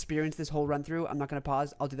just experience this whole run through. I'm not going to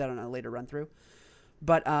pause. I'll do that on a later run through.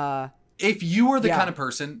 But if you are the kind of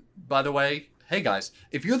person, by the way, hey guys,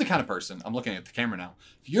 if you're the kind of person, I'm looking at the camera now.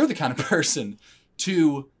 If you're the kind of person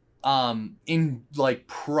to in like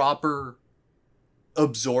proper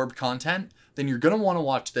absorb content, then you're going to want to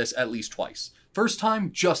watch this at least twice. First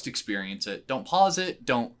time, just experience it. Don't pause it.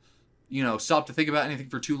 Don't, stop to think about anything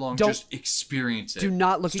for too long. Just experience it. Do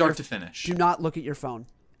not look start to finish. Do not look at your phone.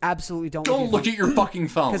 Absolutely don't. Don't look at your fucking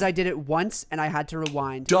phone. Because I did it once and I had to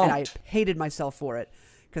rewind. Don't. And I hated myself for it.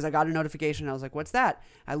 Because I got a notification and I was like, what's that?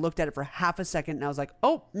 I looked at it for half a second and I was like,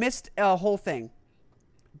 oh, missed a whole thing.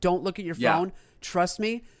 Don't look at your phone. Yeah. Trust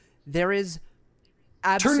me, there is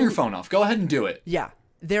absolutely... Turn your phone off. Go ahead and do it. Yeah.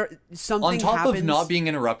 Something on top happens, of not being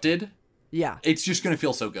interrupted, yeah, it's just going to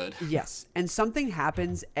feel so good. Yes. And something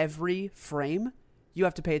happens every frame. You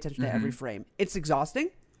have to pay attention to every frame. It's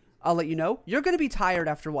exhausting. I'll let you know. You're going to be tired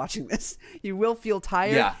after watching this. You will feel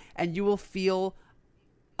tired and you will feel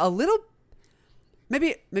a little,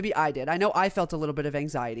 maybe I did. I know I felt a little bit of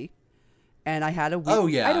anxiety and I had a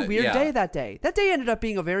weird day that day. That day ended up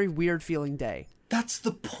being a very weird feeling day. That's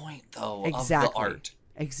the point though of the art.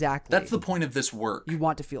 Exactly. That's the point of this work. You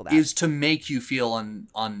want to feel that. Is to make you feel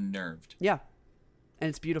unnerved. Yeah. And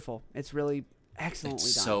it's beautiful. It's really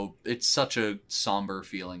excellently done. It's such a somber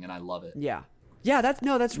feeling and I love it. Yeah. Yeah, that's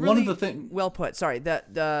really one of the things. Well put. Sorry.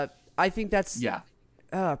 I think that's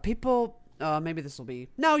people maybe this will be.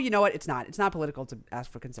 No, you know what? It's not. It's not political to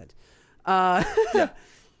ask for consent.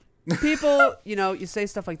 People, you say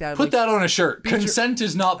stuff like that. Put that on a shirt. Consent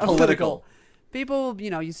is not political. People,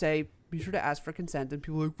 you say be sure to ask for consent, and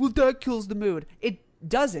people are like, well, that kills the mood. It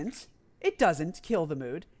doesn't. It doesn't kill the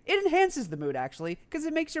mood. It enhances the mood, actually, because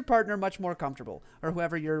it makes your partner much more comfortable, or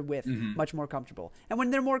whoever you're with much more comfortable. And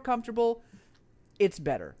when they're more comfortable, it's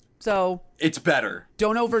better. So it's better.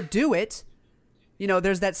 Don't overdo it.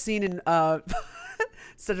 There's that scene in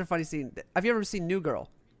such a funny scene. Have you ever seen New Girl?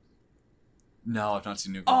 No, I've not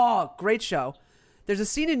seen New Girl. Oh, great show. There's a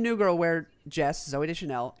scene in New Girl where Jess, Zooey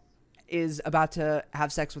Deschanel, is about to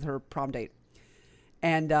have sex with her prom date.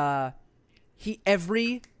 And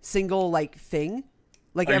every single thing,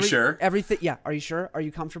 are you sure? Everything, yeah. Are you sure? Are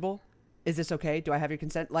you comfortable? Is this okay? Do I have your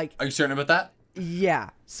consent? Are you certain about that? Yeah.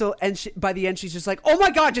 So, and by the end, she's just like, oh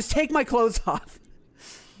my God, just take my clothes off.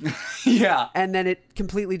 Yeah. And then it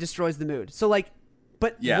completely destroys the mood. So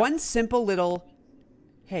one simple little,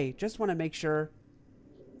 hey, just want to make sure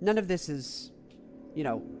none of this is,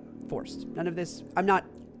 forced. None of this, I'm not,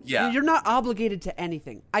 you're not obligated to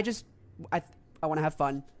anything. I want to have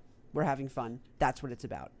fun. We're having fun. That's what it's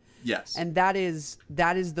about. Yes. And that is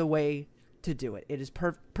the way to do it. It is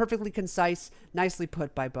perfectly concise, nicely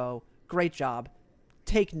put by Bo. Great job.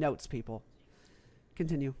 Take notes, people.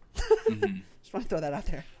 Continue. Just want to throw that out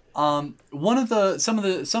there. Some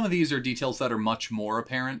of these are details that are much more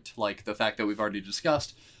apparent, like the fact that we've already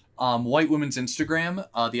discussed. White women's Instagram,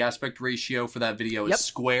 the aspect ratio for that video is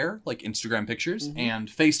square, like Instagram pictures, and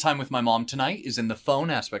FaceTime with my mom tonight is in the phone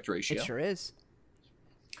aspect ratio. It sure is.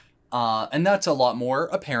 And that's a lot more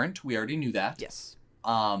apparent. We already knew that. Yes.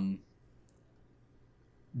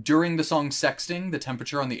 During the song Sexting, the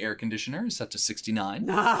temperature on the air conditioner is set to 69.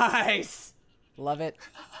 Nice. Love it.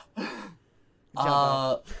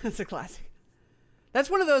 That's a classic. That's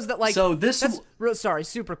one of those that So this... sorry,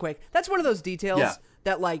 super quick. That's one of those details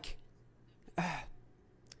that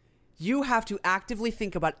you have to actively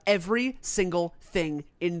think about every single thing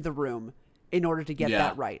in the room in order to get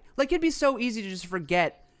that right. It'd be so easy to just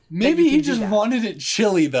forget Maybe you can he do just that. wanted it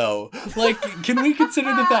chilly, though. Like, can we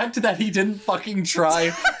consider the fact that he didn't fucking try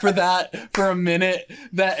for that for a minute?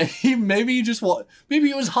 Maybe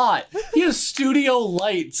it was hot. He has studio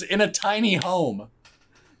lights in a tiny home.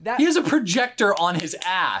 He has a projector on his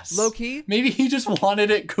ass. Low key. Maybe he just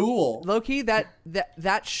wanted it cool. Low key,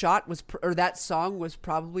 that shot was or that song was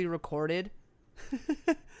probably recorded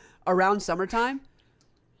around summertime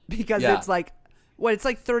because it's like it's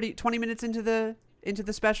like 20 minutes into the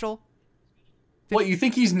special. What, you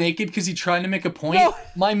think he's naked because he's trying to make a point? No.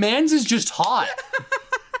 My man's is just hot.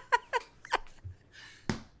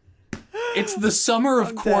 It's the summer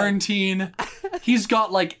of quarantine. He's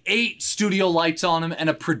got like 8 studio lights on him and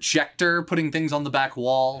a projector putting things on the back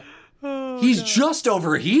wall. He's just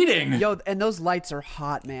overheating. Yo, and those lights are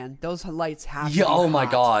hot, man. Those lights have to be Oh my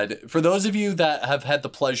hot. God. For those of you that have had the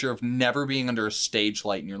pleasure of never being under a stage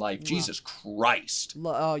light in your life, Jesus Christ.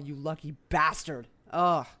 Oh, you lucky bastard.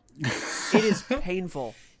 Oh, it is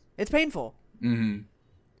painful. It's painful.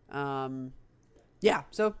 Mm-hmm. Yeah,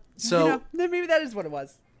 so maybe that is what it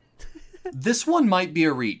was. This one might be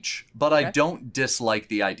a reach, but I don't dislike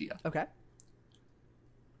the idea. Okay.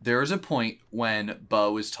 There is a point when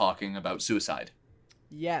Bo is talking about suicide.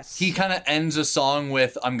 Yes. He kind of ends a song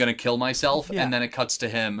with, I'm going to kill myself, Yeah. and then it cuts to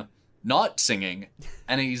him not singing.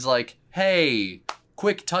 And he's like, hey,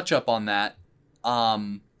 quick touch up on that.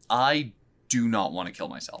 I do not want to kill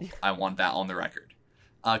myself. I want that on the record.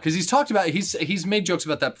 Because he's talked about, he's made jokes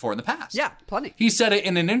about that before in the past. Yeah, plenty. He said it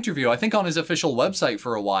in an interview, I think on his official website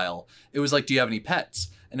for a while. It was like, do you have any pets?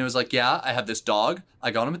 And it was like, yeah, I have this dog.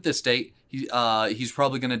 I got him at this date. He's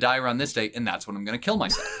probably going to die around this date, and that's when I'm going to kill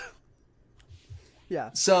myself.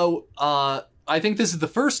 Yeah. So I think this is the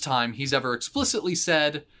first time he's ever explicitly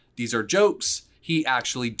said, these are jokes. He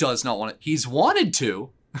actually does not want it. He's wanted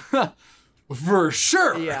to, for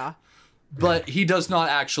sure. Yeah. But he does not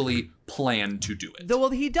actually plan to do it.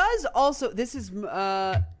 Well, he does also. This is.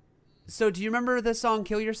 So, do you remember the song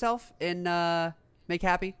 "Kill Yourself" in "Make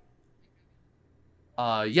Happy"?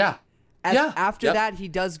 Yeah. After that, he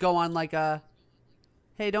does go on like a,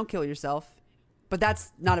 "Hey, don't kill yourself," but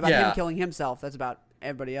that's not about him killing himself. That's about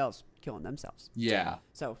everybody else killing themselves. Yeah.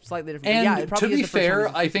 So slightly different. And yeah, it probably to is be the first fair,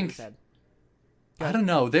 one I think. said. I don't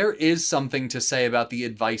know. There is something to say about the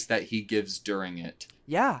advice that he gives during it.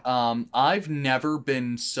 Yeah. I've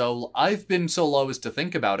been so low as to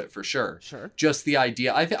think about it for sure. Sure. Just the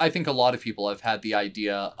idea. I think a lot of people have had the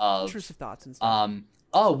idea of intrusive thoughts and stuff.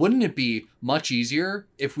 Wouldn't it be much easier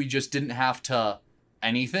if we just didn't have to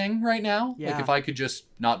anything right now? Yeah. Like if I could just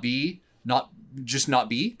not be,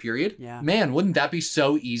 period. Yeah. Man, wouldn't that be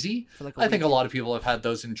so easy? For like a I think a week. lot of people have had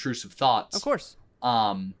those intrusive thoughts. Of course.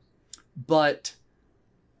 But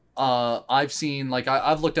I've seen, like,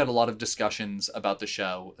 I've looked at a lot of discussions about the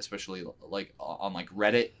show, especially like on like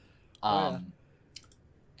Reddit.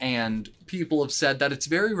 And people have said that it's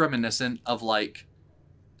very reminiscent of like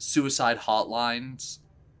suicide hotlines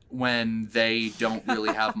when they don't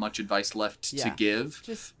really have much advice left to give.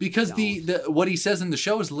 Because the what he says in the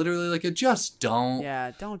show is literally like, just don't.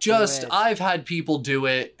 Yeah, don't just do it. I've had people do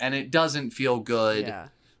it and it doesn't feel good. Yeah.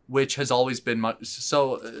 Which has always been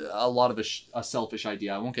a lot of a selfish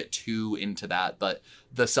idea. I won't get too into that, but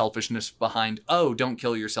the selfishness behind, don't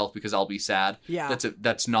kill yourself because I'll be sad. Yeah.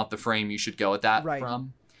 That's not the frame you should go at that Right.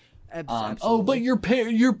 from. Absolutely. But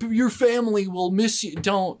your family will miss you.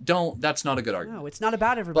 Don't. That's not a good argument. No, it's not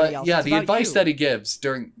about everybody But else. yeah, it's the about advice you. that he gives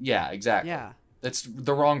during, exactly. Yeah. That's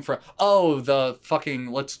the wrong the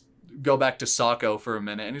fucking, let's go back to Sacco for a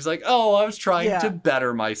minute. And he's like, I was trying to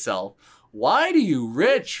better myself. Why do you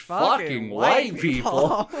rich fucking white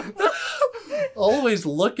people always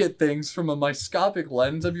look at things from a myopic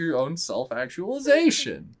lens of your own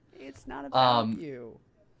self-actualization? It's not about you.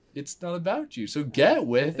 It's not about you. So get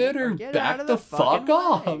with it or get out back of the the fuck fucking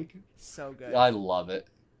off. way. So good. I love it.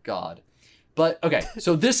 God. But, okay,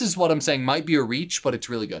 so this is what I'm saying might be a reach, but it's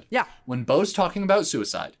really good. Yeah. When Bo's talking about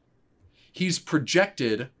suicide, he's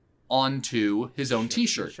projected onto his own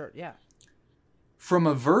t-shirt. Yeah. From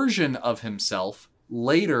a version of himself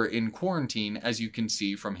later in quarantine, as you can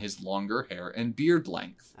see from his longer hair and beard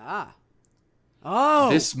length. Oh.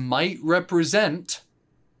 This might represent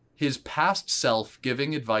his past self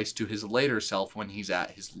giving advice to his later self when he's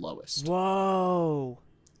at his lowest. Whoa.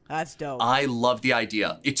 That's dope. I love the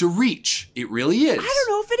idea. It's a reach. It really is. I don't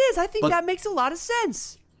know if it is. I think that makes a lot of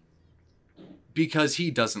sense. Because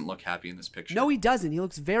he doesn't look happy in this picture. No, he doesn't. He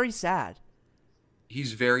looks very sad.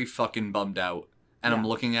 He's very fucking bummed out. And I'm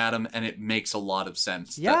looking at him, and it makes a lot of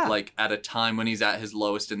sense. Yeah. That, like, at a time when he's at his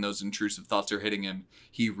lowest and those intrusive thoughts are hitting him,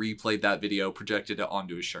 he replayed that video, projected it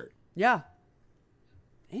onto his shirt. Yeah.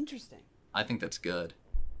 Interesting. I think that's good.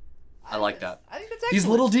 I like that. I think that's excellent. These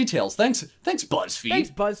little details. Thanks, BuzzFeed.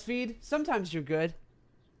 Thanks, BuzzFeed. Sometimes you're good.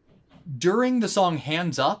 During the song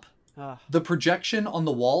Hands Up, the projection on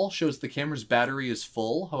the wall shows the camera's battery is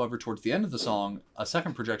full. However, towards the end of the song, a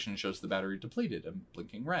second projection shows the battery depleted and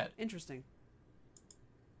blinking red. Interesting.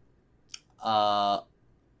 I'm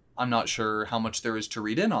not sure how much there is to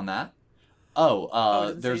read in on that.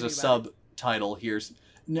 There's a subtitle here.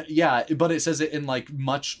 Yeah, but it says it in like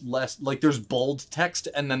much less, like there's bold text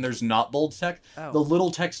and then there's not bold text. Oh. The little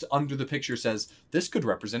text under the picture says, this could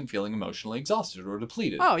represent feeling emotionally exhausted or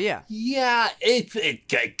depleted. Oh, yeah. Yeah, it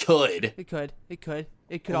could. It could.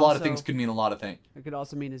 A lot of things could mean a lot of things. It could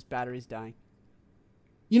also mean his battery's dying.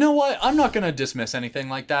 You know what? I'm not going to dismiss anything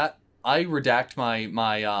like that. I redact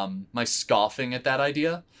my scoffing at that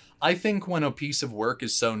idea. I think when a piece of work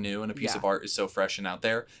is so new and a piece of art is so fresh and out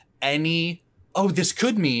there, this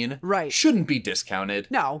could mean shouldn't be discounted.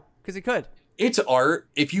 No, because it could. It's art.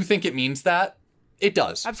 If you think it means that, it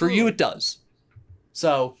does. Absolutely. For you, it does.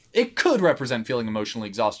 So it could represent feeling emotionally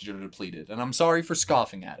exhausted or depleted, and I'm sorry for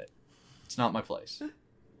scoffing at it. It's not my place.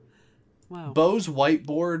 Wow. Bo's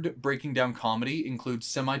whiteboard breaking down comedy includes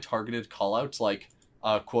semi-targeted callouts like,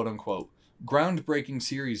 quote-unquote, groundbreaking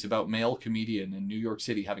series about male comedian in New York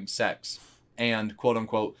City having sex, and,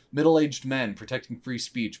 quote-unquote, middle-aged men protecting free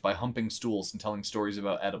speech by humping stools and telling stories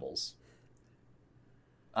about edibles.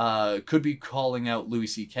 Could be calling out Louis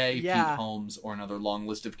C.K., Pete Holmes, or another long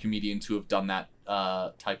list of comedians who have done that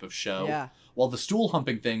type of show. Yeah. While the stool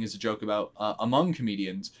humping thing is a joke about among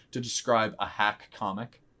comedians to describe a hack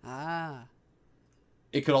comic. Ah.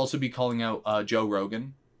 It could also be calling out Joe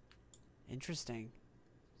Rogan. Interesting.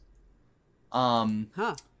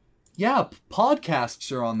 Yeah,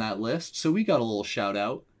 podcasts are on that list, so we got a little shout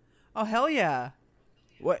out. Oh, hell yeah.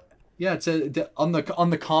 What? Yeah, it's on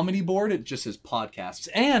the comedy board, it just says podcasts,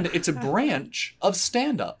 and it's a branch of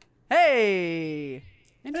stand-up. Hey!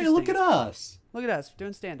 Interesting. Hey, look at us. Look at us,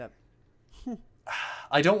 doing stand-up.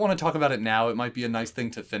 I don't want to talk about it now. It might be a nice thing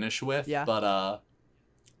to finish with, but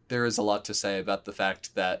there is a lot to say about the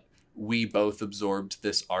fact that we both absorbed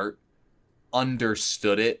this art,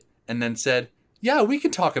 understood it, and then said, yeah, we can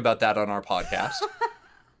talk about that on our podcast.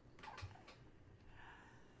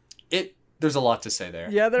 There's a lot to say there.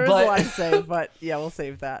 Yeah, there is a lot to say, but yeah, we'll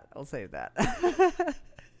save that. I'll save that.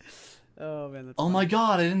 Oh, man. That's funny. My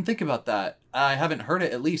God, I didn't think about that. I haven't heard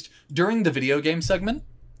it, at least. During the video game segment?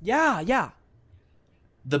 Yeah.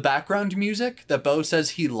 The background music that Bo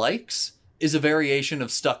says he likes is a variation of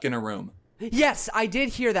Stuck in a Room. Yes, I did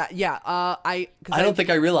hear that. Yeah, I don't think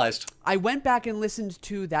I realized. I went back and listened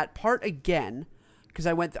to that part again because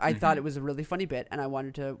I thought it was a really funny bit and I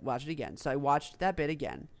wanted to watch it again. So I watched that bit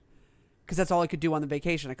again because that's all I could do on the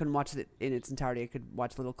vacation. I couldn't watch it in its entirety. I could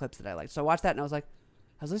watch little clips that I liked. So I watched that and I was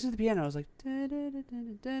listening to the piano. I was like,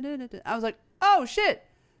 I was like, oh shit,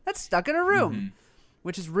 that's Stuck in a Room,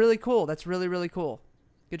 which is really cool. That's really, really cool.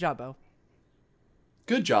 Good job, Bo.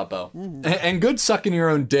 Good job, Bo. Mm-hmm. And good sucking your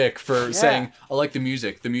own dick for saying, I like the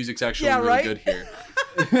music. The music's actually really good here.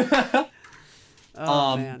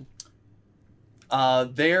 Man.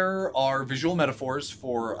 There are visual metaphors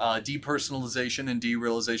for depersonalization and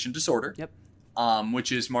derealization disorder. Yep.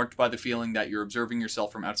 Which is marked by the feeling that you're observing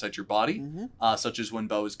yourself from outside your body, such as when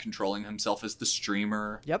Bo is controlling himself as the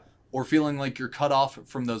streamer. Yep. Or feeling like you're cut off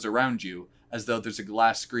from those around you, as though there's a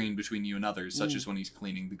glass screen between you and others, such as when he's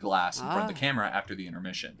cleaning the glass in front of the camera after the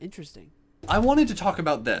intermission. Interesting. I wanted to talk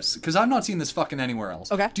about this, because I've not seen this fucking anywhere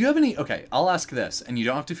else. Okay. Do you have any... Okay, I'll ask this, and you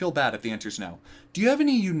don't have to feel bad if the answer's no. Do you have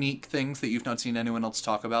any unique things that you've not seen anyone else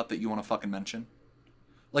talk about that you want to fucking mention?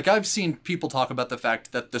 Like, I've seen people talk about the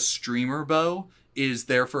fact that the streamer Bo is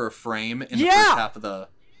there for a frame in the first half of the...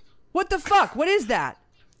 What the fuck? What is that?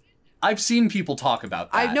 I've seen people talk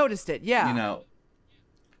about that. I've noticed it, yeah. You know.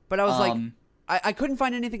 But I was like... I couldn't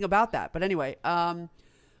find anything about that. But anyway, Well,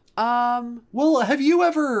 have you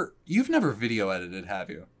ever... You've never video edited, have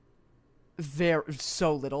you?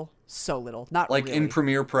 So little. Not like really. in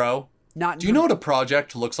Premiere Pro? Not. Do you know what a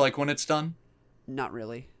project looks like when it's done? Not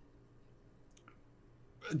really.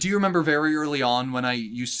 Do you remember very early on when I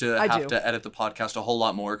used to have to edit the podcast a whole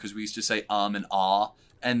lot more because we used to say and ah,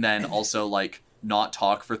 and then also like not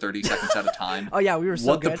talk for 30 seconds at a time? Oh yeah, we were so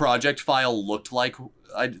What the project file looked like.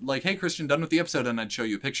 I'd like, hey Christian, done with the episode, and I'd show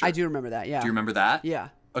you a picture. I do remember that, yeah. Do you remember that? Yeah.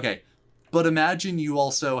 Okay. But imagine you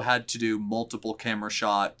also had to do multiple camera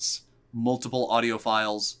shots, multiple audio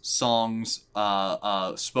files, songs,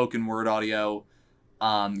 spoken word audio,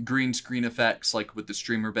 green screen effects, like with the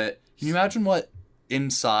streamer bit. Can you imagine what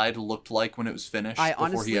inside looked like when it was finished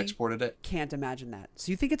before he exported it? Can't imagine that. So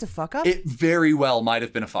you think it's a fuck up? It very well might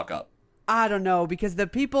have been a fuck up. I don't know, because the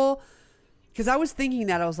people... Because I was thinking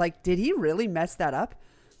that. I was like, did he really mess that up?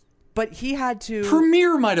 But he had to...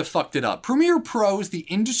 Premiere might have fucked it up. Premiere Pro is the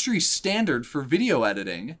industry standard for video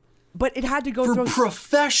editing. But it had to go through... For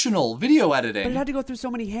professional video editing. But it had to go through so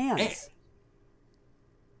many hands.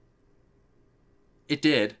 It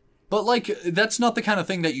did. But, like, that's not the kind of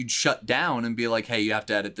thing that you'd shut down and be like, hey, you have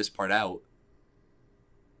to edit this part out.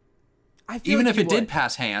 Even if it did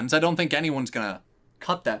pass hands, I don't think anyone's going to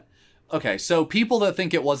cut that. Okay, so people that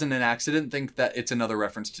think it wasn't an accident think that it's another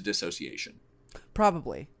reference to dissociation.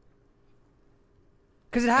 Probably.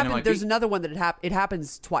 Because it happened. There's another one that it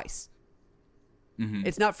happens twice. Mm-hmm.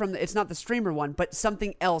 It's not the streamer one, but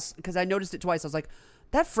something else. Because I noticed it twice. I was like,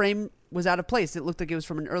 that frame was out of place. It looked like it was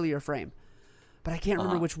from an earlier frame. But I can't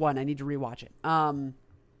remember which one. I need to rewatch it.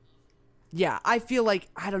 Yeah, I feel like,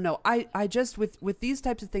 I don't know. I just, with these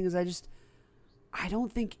types of things, I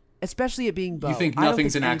don't think, especially it being Bo. You think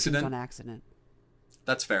nothing's an accident? On accident.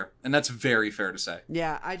 That's fair. And that's very fair to say.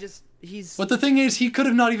 Yeah, But the thing is, he could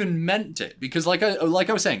have not even meant it. Because like I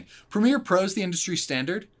was saying, Premiere Pro's the industry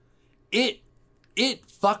standard. It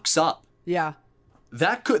fucks up. Yeah.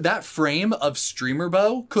 That frame of Streamer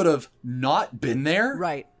Bo could have not been there.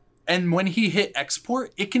 Right. And when he hit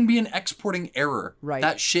export, it can be an exporting error. Right.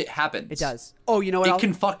 That shit happens. It does. Oh, you know what? It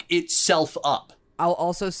can fuck itself up. I'll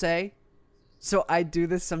also say, so I do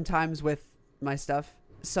this sometimes with my stuff.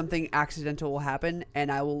 Something accidental will happen,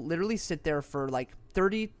 and I will literally sit there for like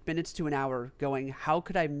 30 minutes to an hour going, how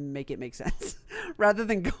could I make it make sense? Rather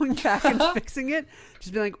than going back and fixing it.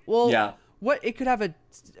 Just be like, well, yeah. What? It could have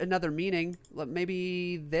another meaning.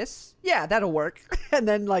 Maybe this? Yeah, that'll work. And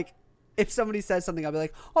then like, if somebody says something, I'll be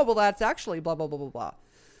like, oh, well, that's actually blah, blah, blah, blah, blah.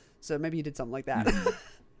 So maybe you did something like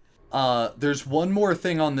that. There's one more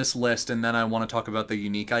thing on this list, and then I want to talk about the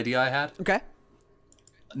unique idea I had. Okay.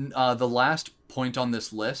 The last point on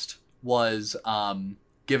this list was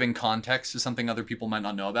giving context to something other people might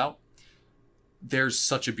not know about. There's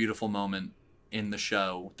such a beautiful moment in the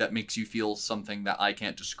show that makes you feel something that I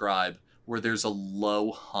can't describe, where there's a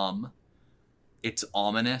low hum. It's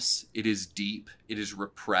ominous, it is deep, it is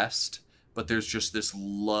repressed, but there's just this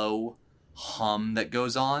low hum that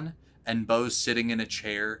goes on, and Bo's sitting in a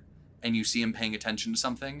chair, and you see him paying attention to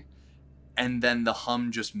something, and then the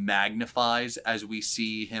hum just magnifies as we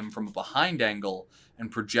see him from a behind angle, and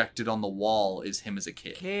projected on the wall is him as a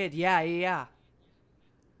kid. Yeah.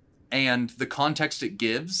 And the context it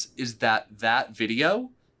gives is that video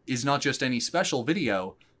is not just any special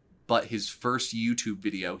video, but his first YouTube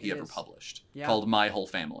video he ever published, called My Whole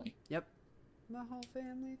Family. Yep. My whole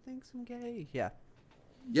family thinks I'm gay. Yeah.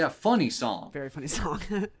 Yeah, funny song. Very funny song.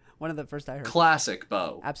 One of the first I heard. Classic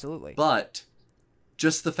Bo. Absolutely. But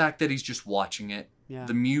just the fact that he's just watching it,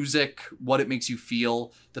 the music, what it makes you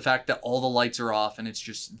feel, the fact that all the lights are off and it's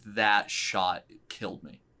just that shot, it killed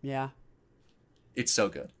me. Yeah. It's so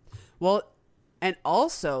good. Well, and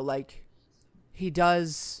also, like, he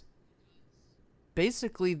does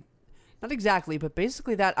basically... Not exactly, but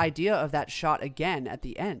basically that idea of that shot again at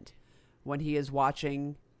the end when he is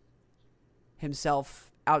watching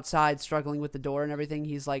himself outside struggling with the door and everything.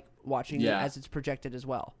 He's like watching it as it's projected as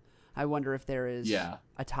well. I wonder if there is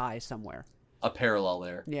a tie somewhere. A parallel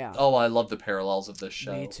there. Yeah. Oh, I love the parallels of this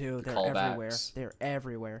show. Me too. They're callbacks. Everywhere. They're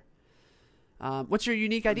everywhere. What's your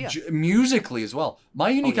unique idea? Musically as well. My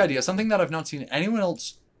unique idea, something that I've not seen anyone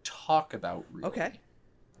else talk about really. Okay.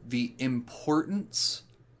 The importance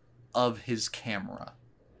of his camera.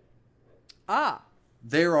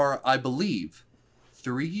 There are, I believe,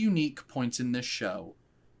 3 unique points in this show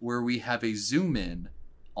where we have a zoom in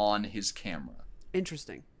on his camera.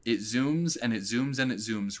 Interesting. It zooms and it zooms and it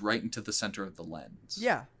zooms right into the center of the lens.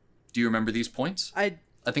 Yeah. Do you remember these points? I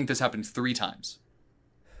think this happened 3 times.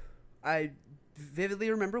 I vividly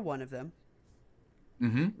remember one of them.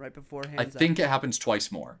 Mm-hmm. Right before hands I think it happens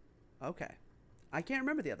twice more. Okay. I can't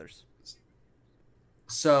remember the others.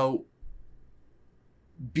 So,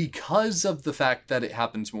 because of the fact that it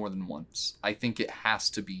happens more than once, I think it has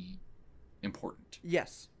to be important.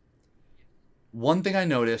 Yes. One thing I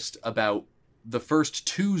noticed about the first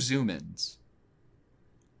 2 zoom-ins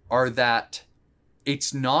are that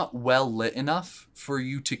it's not well lit enough for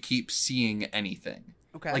you to keep seeing anything.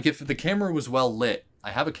 Okay. Like if the camera was well lit,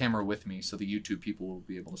 I have a camera with me so the YouTube people will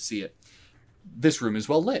be able to see it. This room is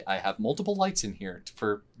well lit. I have multiple lights in here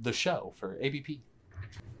for the show, for ABP.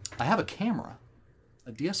 I have a camera,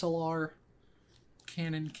 a DSLR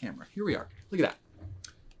Canon camera. Here we are. Look at that.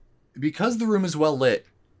 Because the room is well lit,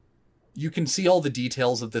 you can see all the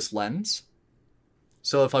details of this lens.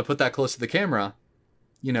 So if I put that close to the camera,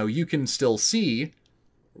 you can still see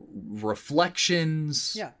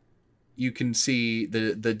reflections. Yeah. You can see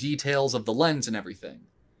the details of the lens and everything.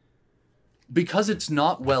 because it's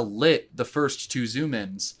not well lit, the first two zoom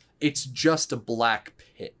ins, it's just a black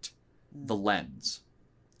pit, the lens.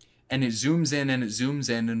 And it zooms in and it zooms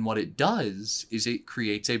in, and what it does is it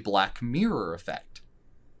creates a black mirror effect.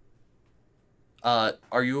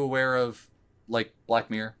 Are you aware of, like, Black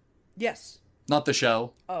Mirror? Yes. Not the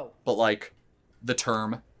show. Oh. But, like, the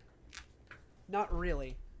term. Not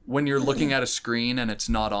really. When you're looking at a screen and it's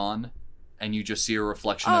not on, and you just see a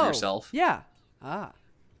reflection of yourself. Yeah. Ah.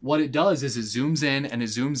 What it does is it zooms in and it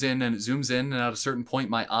zooms in and it zooms in, and at a certain point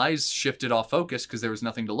my eyes shifted off focus because there was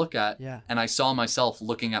nothing to look at. Yeah. And I saw myself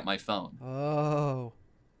looking at my phone. Oh.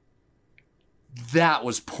 That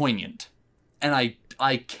was poignant. And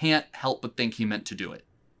I can't help but think he meant to do it.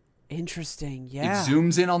 Interesting, yeah. It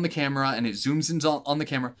zooms in on the camera and it zooms in on the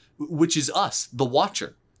camera, which is us, the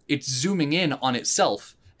watcher. It's zooming in on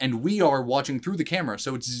itself, and we are watching through the camera,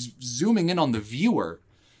 so it's zooming in on the viewer.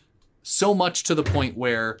 So much to the point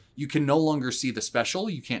where you can no longer see the special,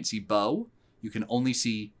 you can't see Bo, you can only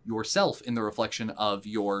see yourself in the reflection of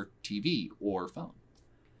your TV or phone.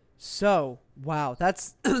 So, wow,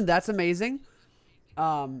 that's that's amazing.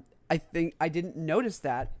 I think I didn't notice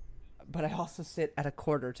that, but I also sit at a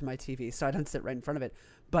quarter to my TV, so I don't sit right in front of it.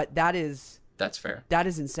 But that's fair. That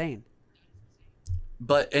is insane.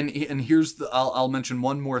 But and here's I'll mention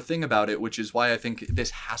one more thing about it, which is why I think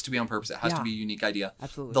this has to be on purpose. It has to be a unique idea.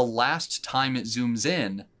 Absolutely. The last time it zooms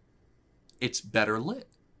in, it's better lit,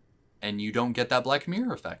 and you don't get that Black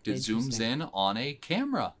Mirror effect. It zooms in on a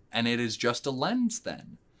camera, and it is just a lens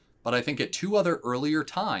then. But I think at two other earlier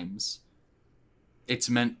times, it's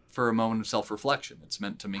meant for a moment of self-reflection. It's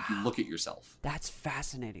meant to make you look at yourself. That's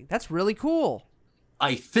fascinating. That's really cool.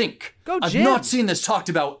 I think. Go, I've Jim. not seen this talked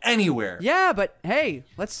about anywhere. Yeah, but hey,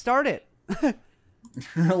 let's start it.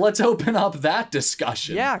 Let's open up that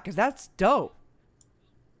discussion. Yeah, because that's dope.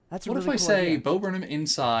 That's a what really if I cool say idea. Bo Burnham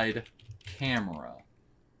inside camera?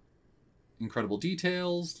 Incredible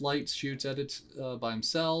details, lights, shoots, edits by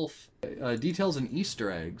himself. Details and Easter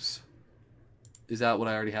eggs. Is that what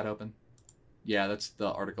I already had open? Yeah, that's the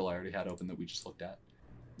article I already had open that we just looked at.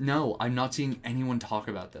 No, I'm not seeing anyone talk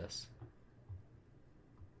about this.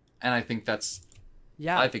 And I think that's...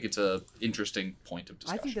 Yeah. I think it's a interesting point of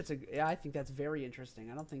discussion. I think that's very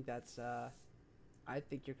interesting. I don't think that's I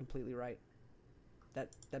think you're completely right.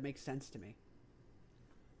 That makes sense to me.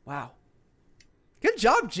 Wow. Good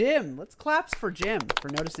job, Jim. Let's claps for Jim for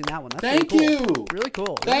noticing that one. That's Thank really cool. you. Really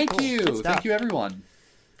cool. Thank Really cool. you. Good stuff. Thank you, everyone.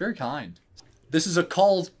 Very kind. This is a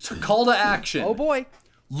call to action. Oh boy.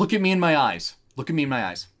 Look at me in my eyes. Look at me in my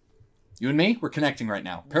eyes. You and me, we're connecting right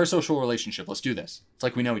now. Parasocial relationship. Let's do this. It's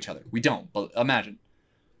like we know each other. We don't, but imagine.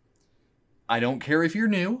 I don't care if you're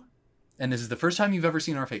new, and this is the first time you've ever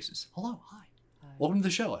seen our faces. Hello, hi. Welcome to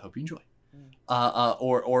the show. I hope you enjoy.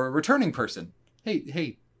 Or a returning person.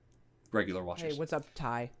 Hey, regular watchers. Hey, what's up,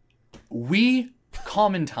 Ty? We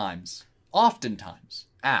oftentimes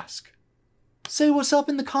ask, say what's up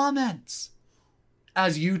in the comments,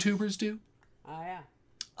 as YouTubers do. Oh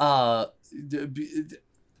yeah.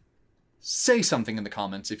 Say something in the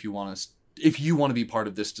comments if you want to be part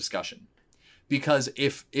of this discussion, because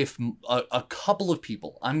if a couple of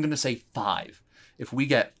people, I'm going to say 5, if we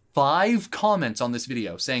get 5 comments on this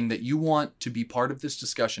video saying that you want to be part of this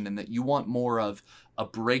discussion and that you want more of a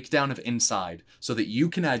breakdown of Inside so that you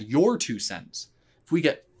can add your 2 cents, if we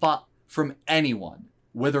get 5 from anyone,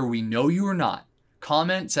 whether we know you or not,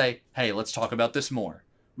 comment, say, hey, let's talk about this more.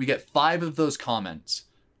 We get 5 of those comments,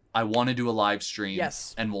 I want to do a live stream.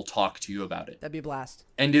 Yes. And we'll talk to you about it. That'd be a blast.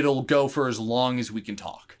 And it'll go for as long as we can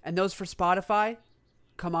talk. And those for Spotify,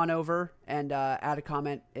 come on over and add a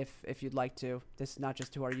comment if you'd like to. This is not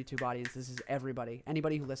just to our YouTube audience. This is everybody.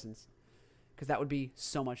 Anybody who listens. Because that would be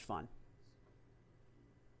so much fun.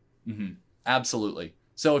 Mm-hmm. Absolutely.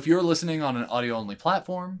 So if you're listening on an audio-only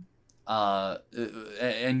platform,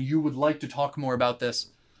 and you would like to talk more about this,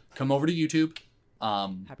 come over to YouTube.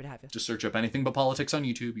 Happy to have you. Just search up Anything But Politics on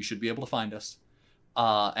YouTube. You should be able to find us.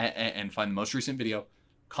 And find the most recent video.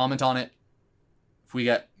 Comment on it. If we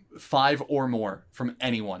get 5 or more from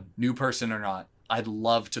anyone, new person or not, I'd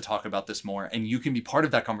love to talk about this more. And you can be part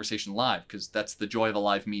of that conversation live, because that's the joy of a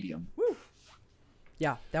live medium. Woo.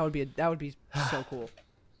 Yeah, that would be so cool.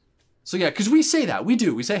 So yeah, because we say that. We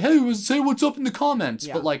do. We say, hey, say what's up in the comments.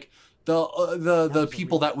 Yeah. But like the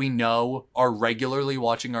people that we know are regularly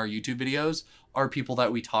watching our YouTube videos are people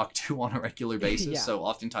that we talk to on a regular basis. Yeah. So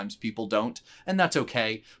oftentimes people don't, and that's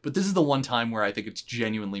okay. But this is the one time where I think it's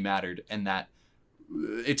genuinely mattered, and that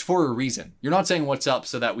it's for a reason. You're not saying what's up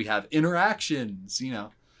so that we have interactions,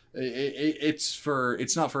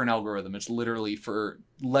 It's not for an algorithm. It's literally for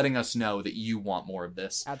letting us know that you want more of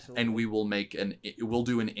this. Absolutely. And we'll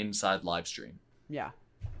do an inside live stream. Yeah.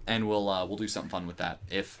 And we'll do something fun with that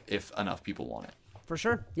if enough people want it. For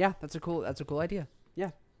sure. Yeah, that's a cool idea.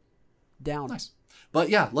 Yeah. Down. Nice. But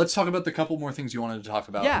yeah, let's talk about the couple more things you wanted to talk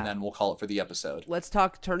about, and then we'll call it for the episode. Let's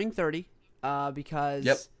talk turning 30,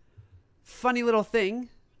 because funny little thing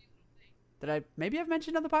that I've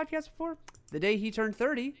mentioned on the podcast before. The day he turned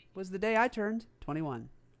 30 was the day I turned 21.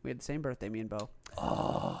 We had the same birthday, me and Bo.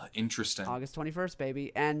 Oh, interesting. August 21st,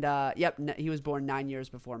 baby. And he was born 9 years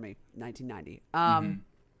before me, 1990.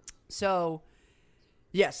 So,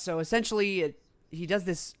 yes, so essentially he does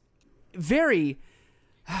this very...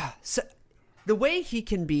 So, the way he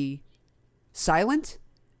can be silent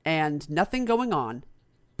and nothing going on,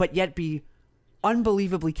 but yet be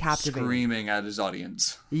unbelievably captivating. Screaming at his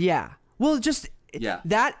audience. Yeah. Well, just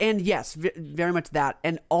that, and yes, very much that,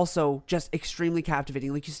 and also just extremely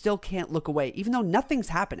captivating. Like, you still can't look away, even though nothing's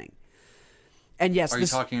happening. And yes, are you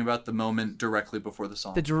talking about the moment directly before the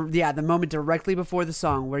song? The moment directly before the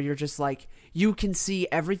song where you're just like, you can see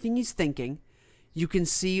everything he's thinking. You can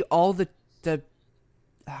see all the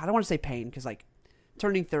I don't want to say pain, because like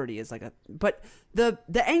turning 30 is like but the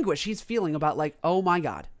anguish he's feeling about, like, oh my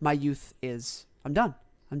God, my youth I'm done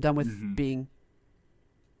with being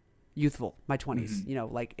youthful, my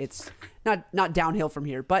 20s, like it's not downhill from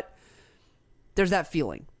here, but there's that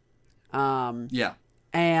feeling. And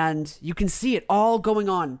you can see it all going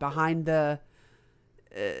on behind in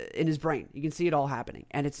his brain. You can see it all happening,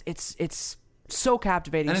 and it's so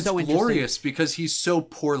captivating, and it's so glorious because he's so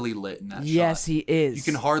poorly lit in that shot. Yes, he is. You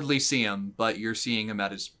can hardly see him, but you're seeing him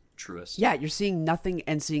at his truest. Yeah, you're seeing nothing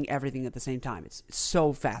and seeing everything at the same time. It's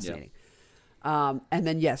so fascinating. Yeah. And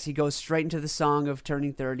then yes, he goes straight into the song of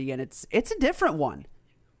turning 30, and it's a different one.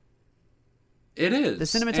 It is. The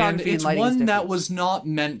cinematography and lighting it's is one that was not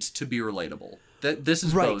meant to be relatable. This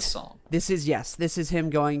is Bo's song. This is him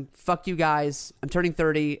going, fuck you guys, I'm turning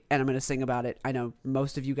 30 and I'm going to sing about it. I know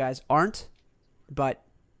most of you guys aren't, but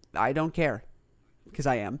I don't care, because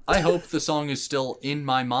I am. I hope the song is still in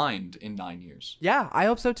my mind in 9 years. Yeah, I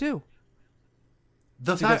hope so too.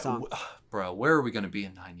 The fact, bro, where are we going to be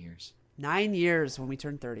in 9 years? 9 years when we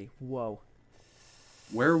turn 30. Whoa.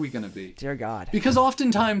 Where are we going to be? Dear God. Because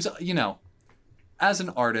oftentimes, as an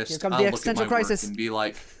artist, I'll look at my work and be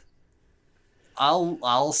like,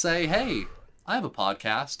 I'll say, hey, I have a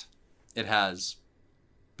podcast. It has,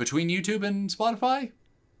 between YouTube and Spotify,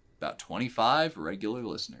 about 25 regular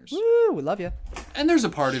listeners. Woo, we love you. And there's a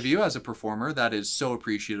part of you as a performer that is so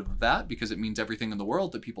appreciative of that, because it means everything in the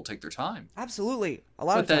world that people take their time. Absolutely. A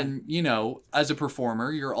lot of time. But then, as a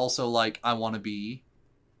performer, you're also like, I want to be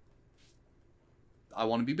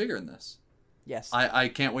bigger in this. Yes. I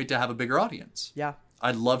can't wait to have a bigger audience. Yeah.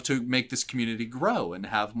 I'd love to make this community grow and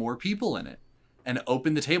have more people in it and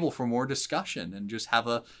open the table for more discussion and just have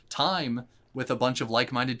a time with a bunch of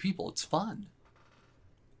like-minded people. It's fun.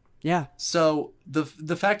 Yeah. So the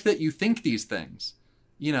fact that you think these things,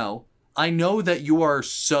 I know that you are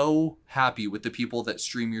so happy with the people that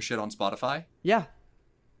stream your shit on Spotify. Yeah.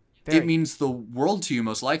 Very. It means the world to you,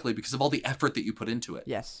 most likely, because of all the effort that you put into it.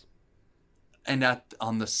 Yes. And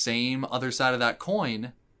on the same other side of that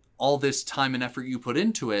coin, all this time and effort you put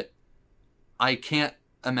into it, I can't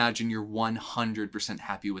imagine you're 100%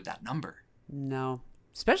 happy with that number. No.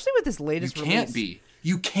 Especially with this latest release.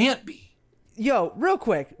 You can't be. Yo, real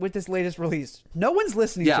quick, with this latest release, no one's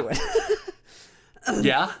listening to it.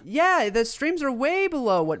 Yeah? Yeah, the streams are way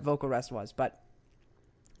below what Vocal Rest was, but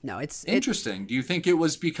no, it's... Interesting. Do you think it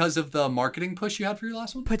was because of the marketing push you had for your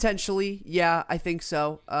last one? Potentially, yeah, I think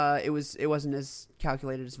so. It wasn't as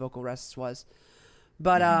calculated as Vocal Rest was.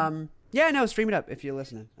 But, yeah, no, stream it up if you're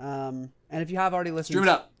listening. And if you have already listened... Stream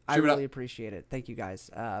it up. I really appreciate it. Thank you,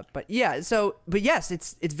 guys. But yes,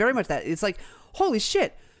 it's very much that. It's like, holy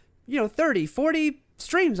shit, 30, 40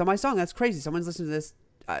 streams on my song. That's crazy. Someone's listening to this.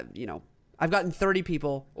 I've gotten 30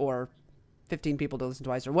 people or 15 people to listen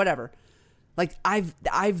twice or whatever. Like I've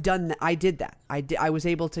done that. I did that. I was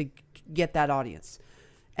able to get that audience.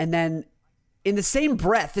 And then in the same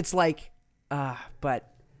breath, it's like, but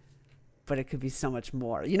it could be so much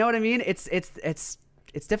more. You know what I mean? It's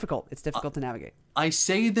difficult. It's difficult to navigate. I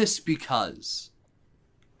say this because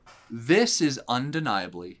this is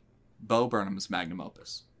undeniably Bo Burnham's magnum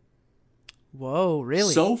opus. Whoa,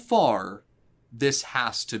 really? So far, this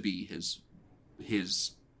has to be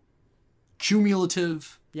his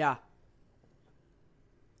cumulative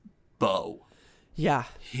Bo. Yeah.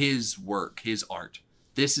 His work, his art.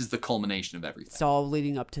 This is the culmination of everything. It's all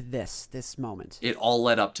leading up to this moment. It all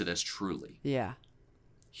led up to this, truly. Yeah.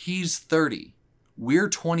 He's 30. We're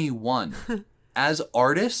 21. As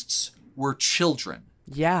artists, we're children.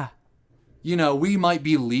 Yeah. You know, we might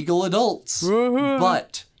be legal adults,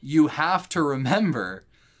 but you have to remember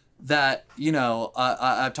that, you know,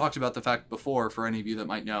 I've talked about the fact before, for any of you that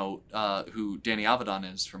might know who Danny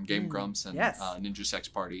Avedon is from Game Grumps and Ninja Sex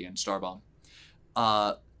Party and Starbomb.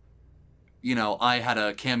 You know, I had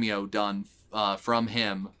a cameo done from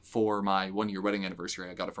him for my 1-year wedding anniversary.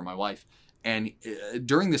 I got it for my wife. And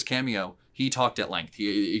during this cameo, he talked at length.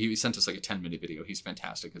 He sent us like a 10-minute video. He's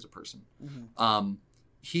fantastic as a person.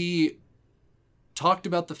 He talked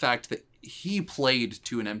about the fact that he played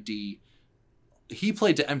to empty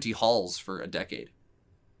halls for a decade.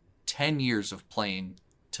 10 years of playing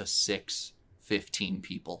to 15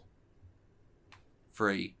 people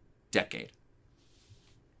for a decade.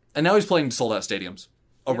 And now he's playing to sold out stadiums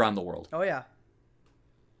around the world. Oh, yeah.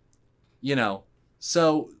 You know,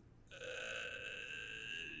 so,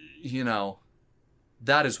 you know,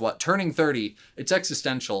 that is what, turning 30, it's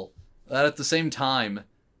existential. That at the same time,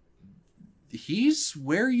 he's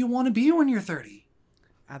where you want to be when you're 30.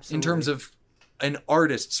 Absolutely. In terms of an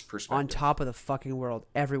artist's perspective. On top of the fucking world.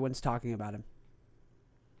 Everyone's talking about him.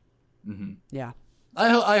 Mm-hmm. Yeah.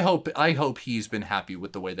 I hope he's been happy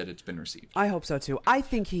with the way that it's been received. I hope so too. I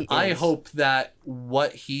think he is. I hope that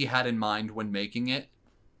what he had in mind when making it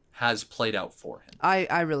has played out for him.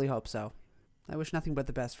 I really hope so. I wish nothing but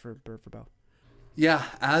the best for Bo. Yeah,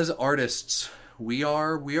 as artists, we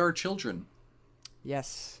are children.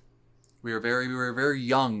 Yes. We are very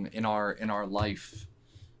young in our life.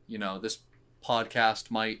 You know, this podcast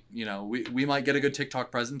might, you know, we might get a good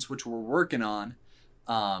TikTok presence, which we're working on,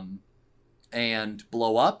 and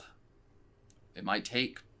blow up. It might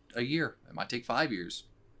take a year. It might take 5 years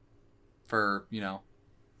for, you know,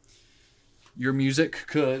 your music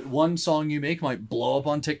one song you make might blow up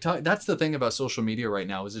on TikTok. That's the thing about social media right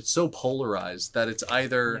now, is it's so polarized that it's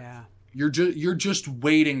either you're just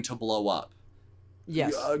waiting to blow up.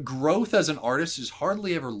 Yes. Growth as an artist is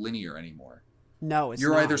hardly ever linear anymore. No, it's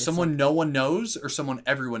You're not. either It's someone like... no one knows or someone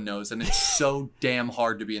everyone knows, and it's so damn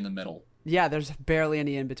hard to be in the middle. Yeah, there's barely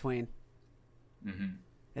any in between. Mm-hmm.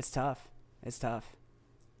 It's tough. It's tough.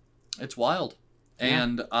 It's wild. Yeah.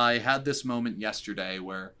 And I had this moment yesterday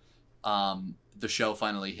where the show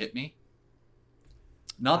finally hit me.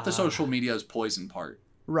 Not the social media's poison part.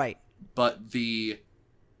 Right. But the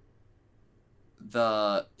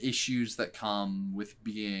issues that come with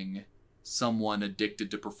being someone addicted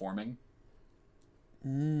to performing.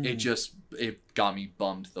 It got me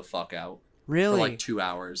bummed the fuck out. Really? For like 2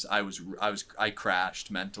 hours. I crashed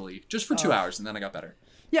mentally just for 2 hours, and then I got better.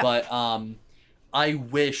 Yeah. But I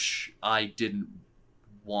wish I didn't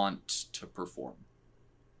want to perform.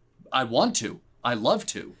 I want to. I love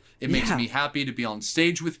to. It makes me happy to be on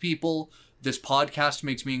stage with people. This podcast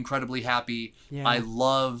makes me incredibly happy. Yeah. I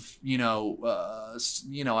love,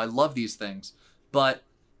 I love these things. But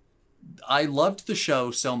I loved the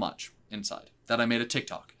show so much inside that I made a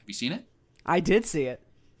TikTok. Have you seen it? I did see it.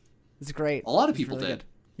 It's great. A lot of people did. Good.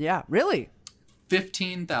 Yeah, really?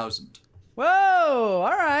 15,000. Whoa,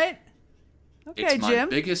 all right. Okay, it's my Jim.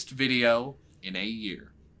 biggest video in a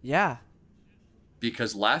year. Yeah.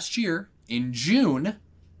 Because last year, in June,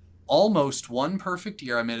 almost one perfect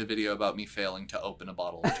year, I made a video about me failing to open a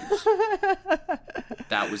bottle of juice.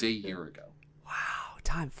 That was a year ago. Wow,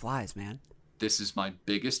 time flies, man. This is my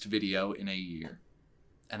biggest video in a year.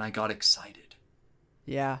 And I got excited.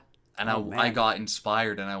 Yeah. And I got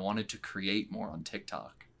inspired, and I wanted to create more on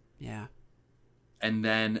TikTok. Yeah. And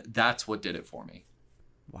then that's what did it for me.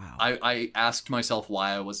 Wow. I asked myself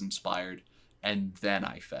why I was inspired, and then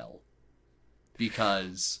I fell.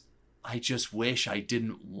 Because I just wish I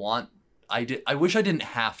didn't want... I wish I didn't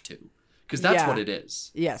have to. Because that's what it is.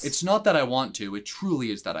 Yes. It's not that I want to. It truly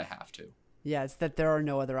is that I have to. Yeah, it's that there are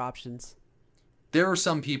no other options. There are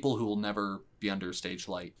some people who will never be under a stage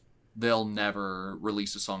light. They'll never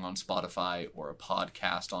release a song on Spotify or a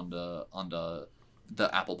podcast on the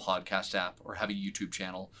Apple Podcast app, or have a YouTube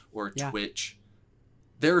channel or a Twitch.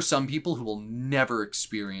 There are some people who will never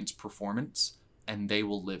experience performance, and they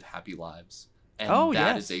will live happy lives. And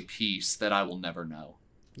that is a piece that I will never know.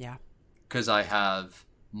 Yeah. Because I have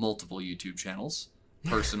multiple YouTube channels,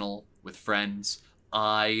 personal, with friends.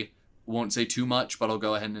 I won't say too much, but I'll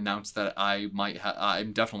go ahead and announce that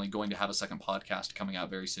I'm definitely going to have a second podcast coming out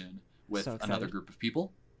very soon with another group of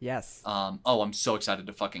people. Yes. I'm so excited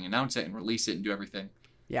to fucking announce it and release it and do everything.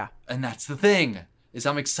 Yeah. And that's the thing, is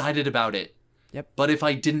I'm excited about it. Yep. But if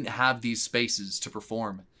I didn't have these spaces to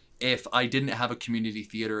perform, if I didn't have a community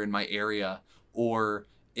theater in my area, or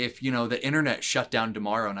if, the internet shut down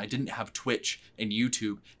tomorrow and I didn't have Twitch and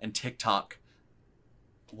YouTube and TikTok,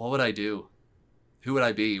 what would I do? Who would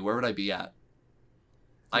I be? Where would I be at?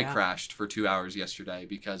 I Yeah. crashed for 2 hours yesterday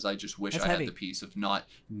because I just wish That's I heavy. had the peace of not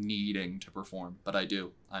needing to perform, but I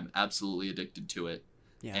do. I'm absolutely addicted to it.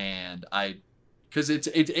 Yeah. And because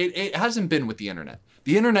it hasn't been with the internet.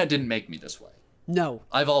 The internet didn't make me this way. No.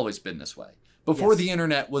 I've always been this way. Before Yes. the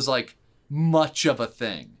internet was like much of a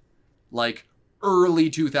thing. Like early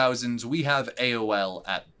 2000s, we have AOL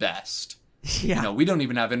at best. Yeah. No, we don't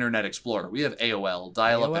even have Internet Explorer. We have AOL,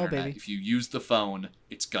 dial-up AOL, internet. baby. If you use the phone,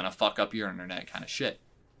 it's gonna fuck up your internet kind of shit.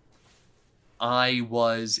 I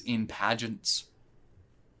was in pageants.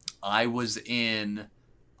 I was in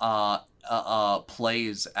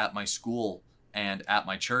plays at my school and at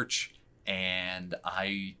my church, and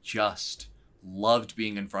I just loved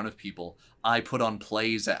being in front of people. I put on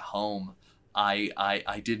plays at home.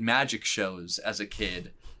 I did magic shows as a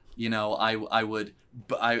kid. You know, I would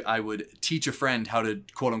teach a friend how to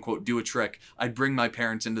quote unquote do a trick. I'd bring my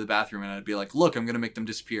parents into the bathroom and I'd be like, look, I'm going to make them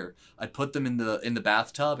disappear. I'd put them in the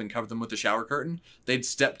bathtub and cover them with the shower curtain. They'd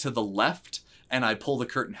step to the left and I'd pull the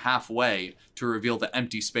curtain halfway to reveal the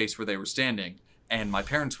empty space where they were standing. And my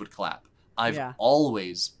parents would clap. I've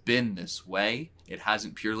always been this way. It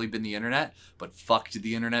hasn't purely been the internet, but fuck, did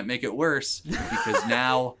the internet make it worse? Because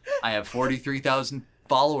now I have 43,000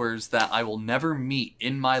 followers that I will never meet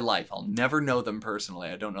in my life. I'll never know them personally.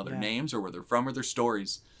 I don't know their names or where they're from or their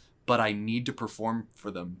stories, but I need to perform for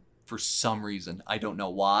them for some reason. I don't know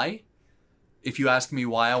why. If you ask me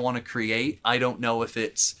why I want to create, I don't know if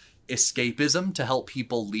it's escapism to help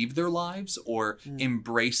people leave their lives or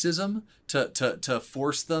embracism to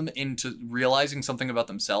force them into realizing something about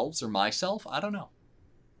themselves or myself. I don't know.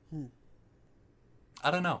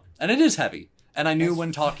 I don't know. And it is heavy. And I knew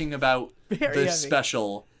when talking about this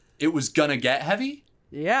special, it was gonna get heavy.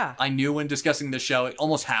 Yeah. I knew when discussing the show, it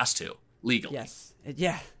almost has to, legally. Yes.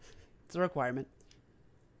 Yeah. It's a requirement.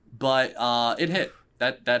 But it hit.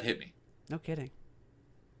 That hit me. No kidding.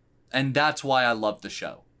 And that's why I love the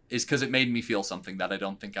show, is because it made me feel something that I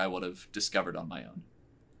don't think I would have discovered on my own.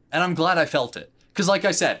 And I'm glad I felt it. Because like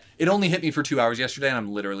I said, it only hit me for 2 hours yesterday and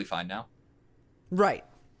I'm literally fine now. Right.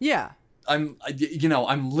 Yeah. I'm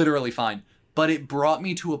literally fine. But it brought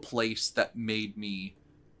me to a place that made me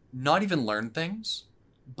not even learn things,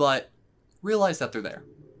 but realize that they're there.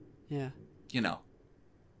 Yeah. You know,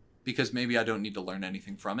 because maybe I don't need to learn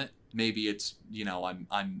anything from it. Maybe it's, you know,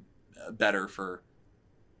 I'm better for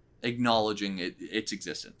acknowledging its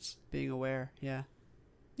existence. Being aware. Yeah.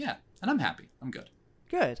 Yeah. And I'm happy. I'm good.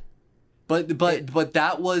 Good. But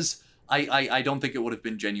that was, I don't think it would have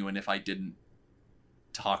been genuine if I didn't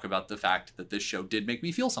talk about the fact that this show did make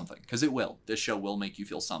me feel something, because it will. This show will make you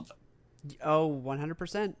feel something. Oh,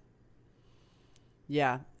 100%.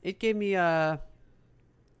 Yeah, it gave me a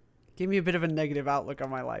bit of a negative outlook on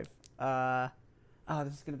my life.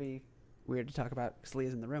 This is gonna be weird to talk about because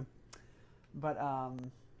Leah's in the room. But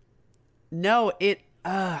no,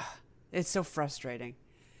 it's so frustrating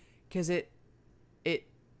because it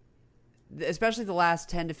especially the last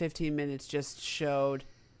 10 to 15 minutes just showed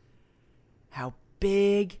how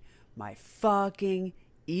big my fucking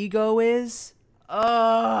ego is.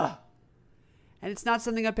 And it's not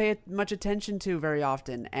something I pay much attention to very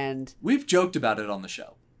often. And we've joked about it on the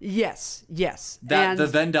show. Yes. That the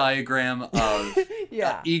Venn diagram of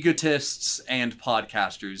yeah. Egotists and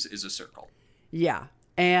podcasters is a circle. Yeah.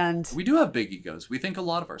 And we do have big egos. We think a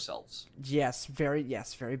lot of ourselves. Yes, very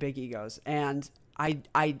big egos. And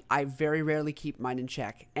I very rarely keep mine in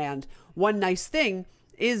check. And one nice thing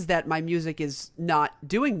is that my music is not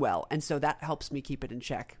doing well, and so that helps me keep it in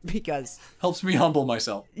check because helps me humble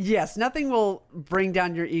myself. Yes, nothing will bring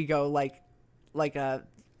down your ego like a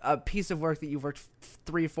piece of work that you've worked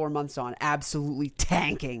 3 or 4 months on absolutely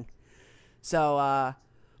tanking. So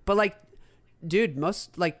but like, dude,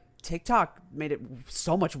 most like TikTok made it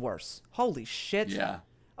so much worse. Holy shit. Yeah.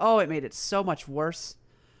 Oh, it made it so much worse.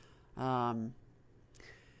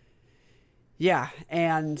 Yeah,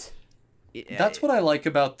 and that's what I like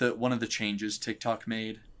about one of the changes TikTok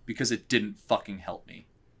made, because it didn't fucking help me,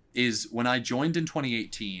 is when I joined in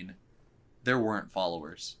 2018, there weren't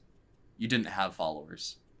followers. You didn't have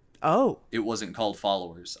followers. Oh. It wasn't called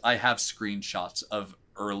followers. I have screenshots of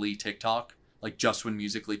early TikTok, like just when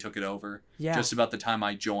Musical.ly took it over. Yeah. Just about the time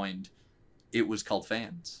I joined, it was called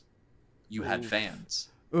fans. You had fans.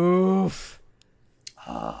 Oof.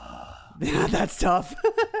 That's tough.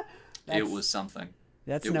 It was something.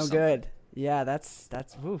 That's no good. Yeah, that's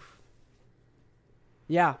oof.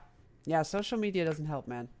 Yeah. Yeah, social media doesn't help,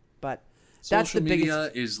 man. But that's social the media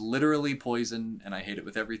biggest... is literally poison, and I hate it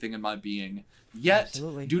with everything in my being. Yet,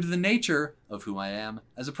 Absolutely. Due to the nature of who I am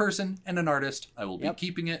as a person and an artist, I will be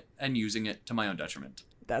keeping it and using it to my own detriment.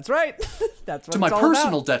 That's right. That's what to my it's all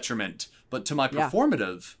personal about. detriment, but to my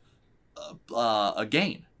performative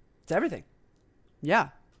gain. It's everything.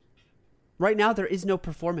 Yeah. Right now, there is no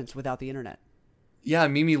performance without the internet. Yeah,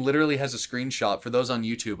 Mimi literally has a screenshot. For those on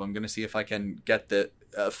YouTube, I'm going to see if I can get the...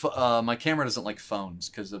 my camera doesn't like phones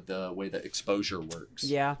because of the way that exposure works.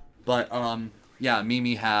 Yeah. But, yeah,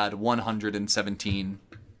 Mimi had 100,000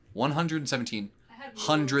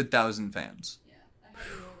 fans.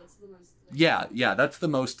 Yeah, that's the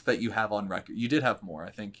most that you have on record. You did have more.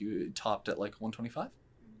 I think you topped at like 125.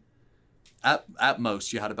 At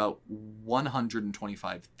most, you had about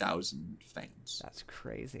 125,000 fans. That's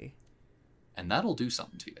crazy. And that'll do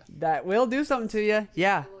something to you. That will do something to you.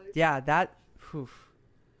 Yeah. Yeah, that... Whew.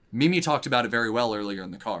 Mimi talked about it very well earlier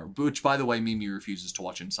in the car, which, by the way, Mimi refuses to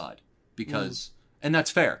watch inside. Because... And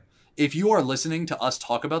that's fair. If you are listening to us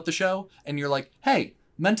talk about the show, and you're like, hey,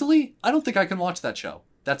 mentally, I don't think I can watch that show.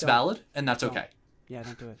 That's valid, and that's okay. Yeah,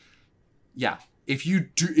 don't do it. Yeah. If you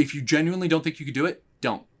genuinely don't think you could do it,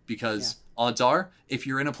 don't. Because odds are, if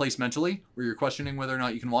you're in a place mentally where you're questioning whether or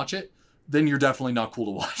not you can watch it, then you're definitely not cool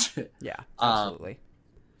to watch it. Yeah, absolutely.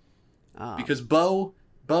 Because Bo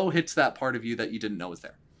hits that part of you that you didn't know was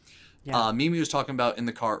there. Yeah. Mimi was talking about in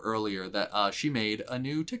the car earlier that she made a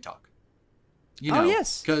new TikTok. You know, oh,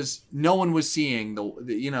 yes. Because no one was seeing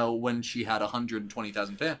when she had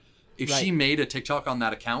 120,000 fans. If she made a TikTok on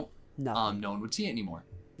that account, no one would see it anymore.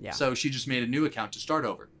 Yeah. So she just made a new account to start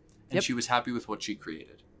over. And she was happy with what she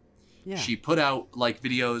created. Yeah. She put out like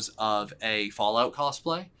videos of a Fallout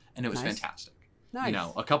cosplay, and it was fantastic. Nice. You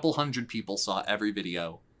know, a couple hundred people saw every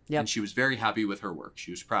video, and she was very happy with her work. She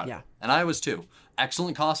was proud of it. And I was too.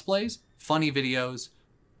 Excellent cosplays, funny videos,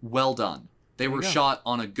 well done. They were shot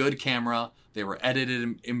on a good camera. They were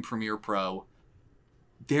edited in Premiere Pro.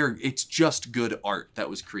 It's just good art that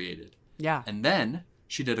was created. Yeah. And then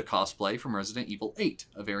she did a cosplay from Resident Evil 8,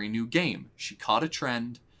 a very new game. She caught a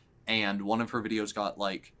trend, and one of her videos got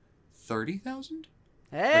like 30,000?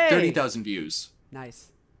 Hey! Like 30,000 views.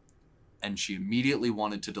 Nice. And she immediately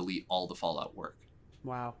wanted to delete all the Fallout work.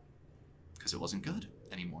 Wow. Because it wasn't good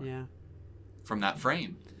anymore. Yeah. From that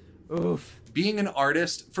frame. Oof. Being an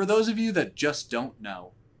artist, for those of you that just don't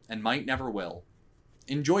know, and might never will,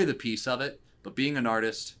 enjoy the piece of it, but being an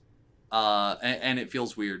artist, and it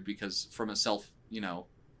feels weird because from a self,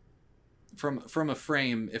 from a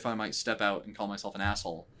frame, if I might step out and call myself an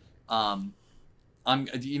asshole,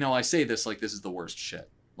 I say this like this is the worst shit.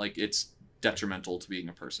 Like, it's detrimental to being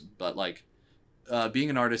a person. But, like, being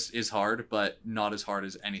an artist is hard, but not as hard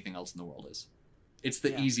as anything else in the world is. It's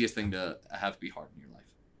the easiest thing to have be hard in your life.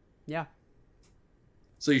 Yeah.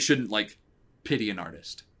 So you shouldn't, like, pity an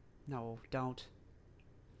artist. No, don't.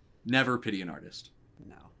 Never pity an artist.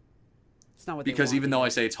 No. It's not what because even though I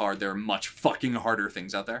say it's hard, there are much fucking harder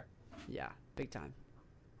things out there. Yeah, big time.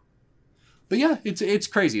 But yeah, it's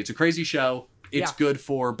crazy. It's a crazy show. It's good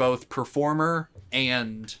for both performer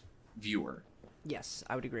and viewer. Yes,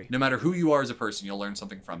 I would agree. No matter who you are as a person, you'll learn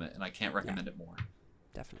something from it, and I can't recommend it more.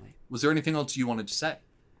 Definitely. Was there anything else you wanted to say?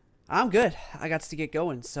 I'm good. I got to get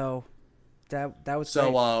going, so that was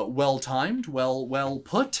so great. Well timed, well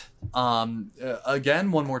put.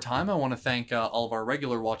 Again, one more time, I want to thank all of our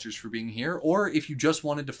regular watchers for being here. Or if you just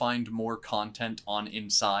wanted to find more content on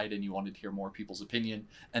Inside and you wanted to hear more people's opinion,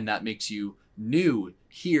 and that makes you new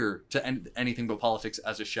here to Anything But Politics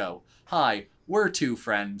as a show. Hi, we're two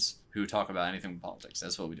friends who talk about anything but politics.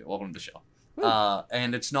 That's what we do. Welcome to the show.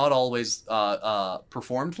 And it's not always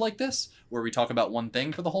performed like this, where we talk about one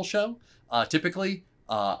thing for the whole show. Typically,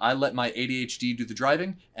 I let my ADHD do the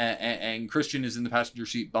driving, and Christian is in the passenger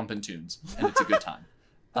seat bumping tunes, and it's a good time.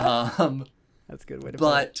 That's a good way to put it.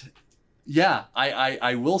 But, yeah,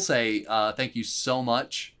 I will say thank you so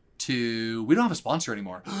much to... We don't have a sponsor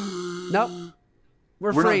anymore. Nope.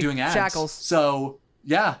 We're free. Not doing ads. Shackles. So,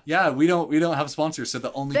 yeah, we don't have a sponsor, so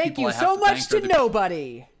the only people I have to thank Thank you so much to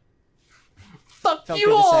nobody. Fuck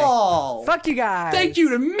you all! Fuck you guys! Thank you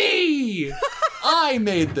to me! I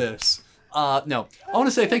made this. No, I want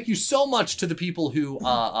to say thank you so much to the people who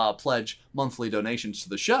pledge monthly donations to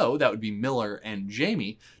the show. That would be Miller and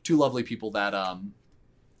Jamie, two lovely people that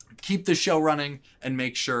keep the show running and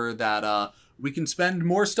make sure that we can spend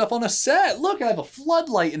more stuff on a set. Look, I have a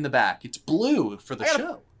floodlight in the back. It's blue for the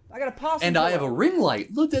show. I got a possum. And I have a ring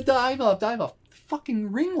light. Look, I have a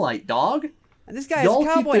fucking ring light, dog. And this guy has a cowboy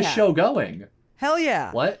hat. Y'all keep this show going. Hell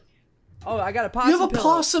yeah. What? Oh, I got a possum pillow. You have a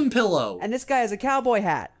possum pillow. And this guy has a cowboy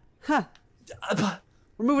hat. Huh.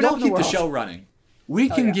 We're moving up in the world. Keep the show running. We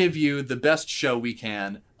can give you the best show we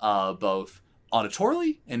can, both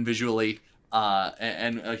auditorily and visually,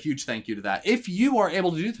 and a huge thank you to that. If you are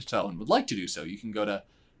able to do so and would like to do so, you can go to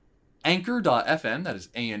Anchor.fm, that is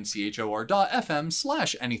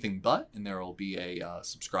anchor.fm/anythingbut, and there will be a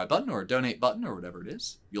subscribe button or a donate button or whatever it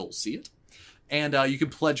is. You'll see it. And you can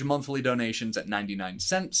pledge monthly donations at 99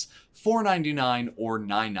 cents, $4.99, or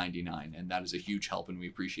 $9.99, and that is a huge help, and we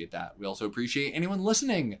appreciate that. We also appreciate anyone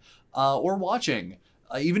listening or watching.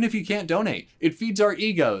 Even if you can't donate, it feeds our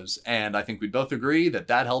egos, and I think we both agree that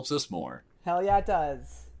that helps us more. Hell yeah, it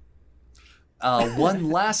does. One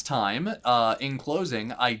last time, in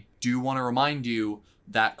closing, I do want to remind you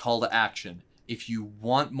that call to action. If you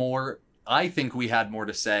want more, I think we had more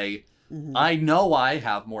to say. Mm-hmm. I know I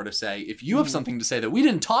have more to say. If you have something to say that we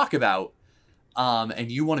didn't talk about,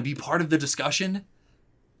 and you want to be part of the discussion,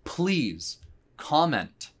 please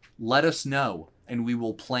comment. Let us know. And we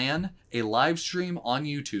will plan a live stream on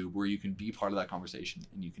YouTube where you can be part of that conversation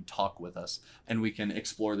and you can talk with us and we can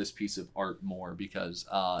explore this piece of art more because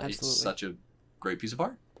it's such a great piece of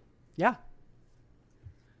art. Yeah.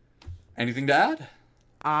 Anything to add?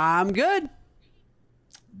 I'm good.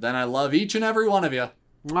 Then I love each and every one of you.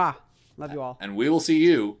 Mwah. Love you all. And we will see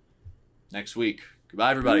you next week.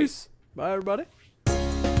 Goodbye, everybody. Peace. Bye, everybody.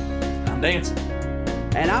 I'm dancing.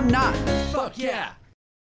 And I'm not. Fuck yeah.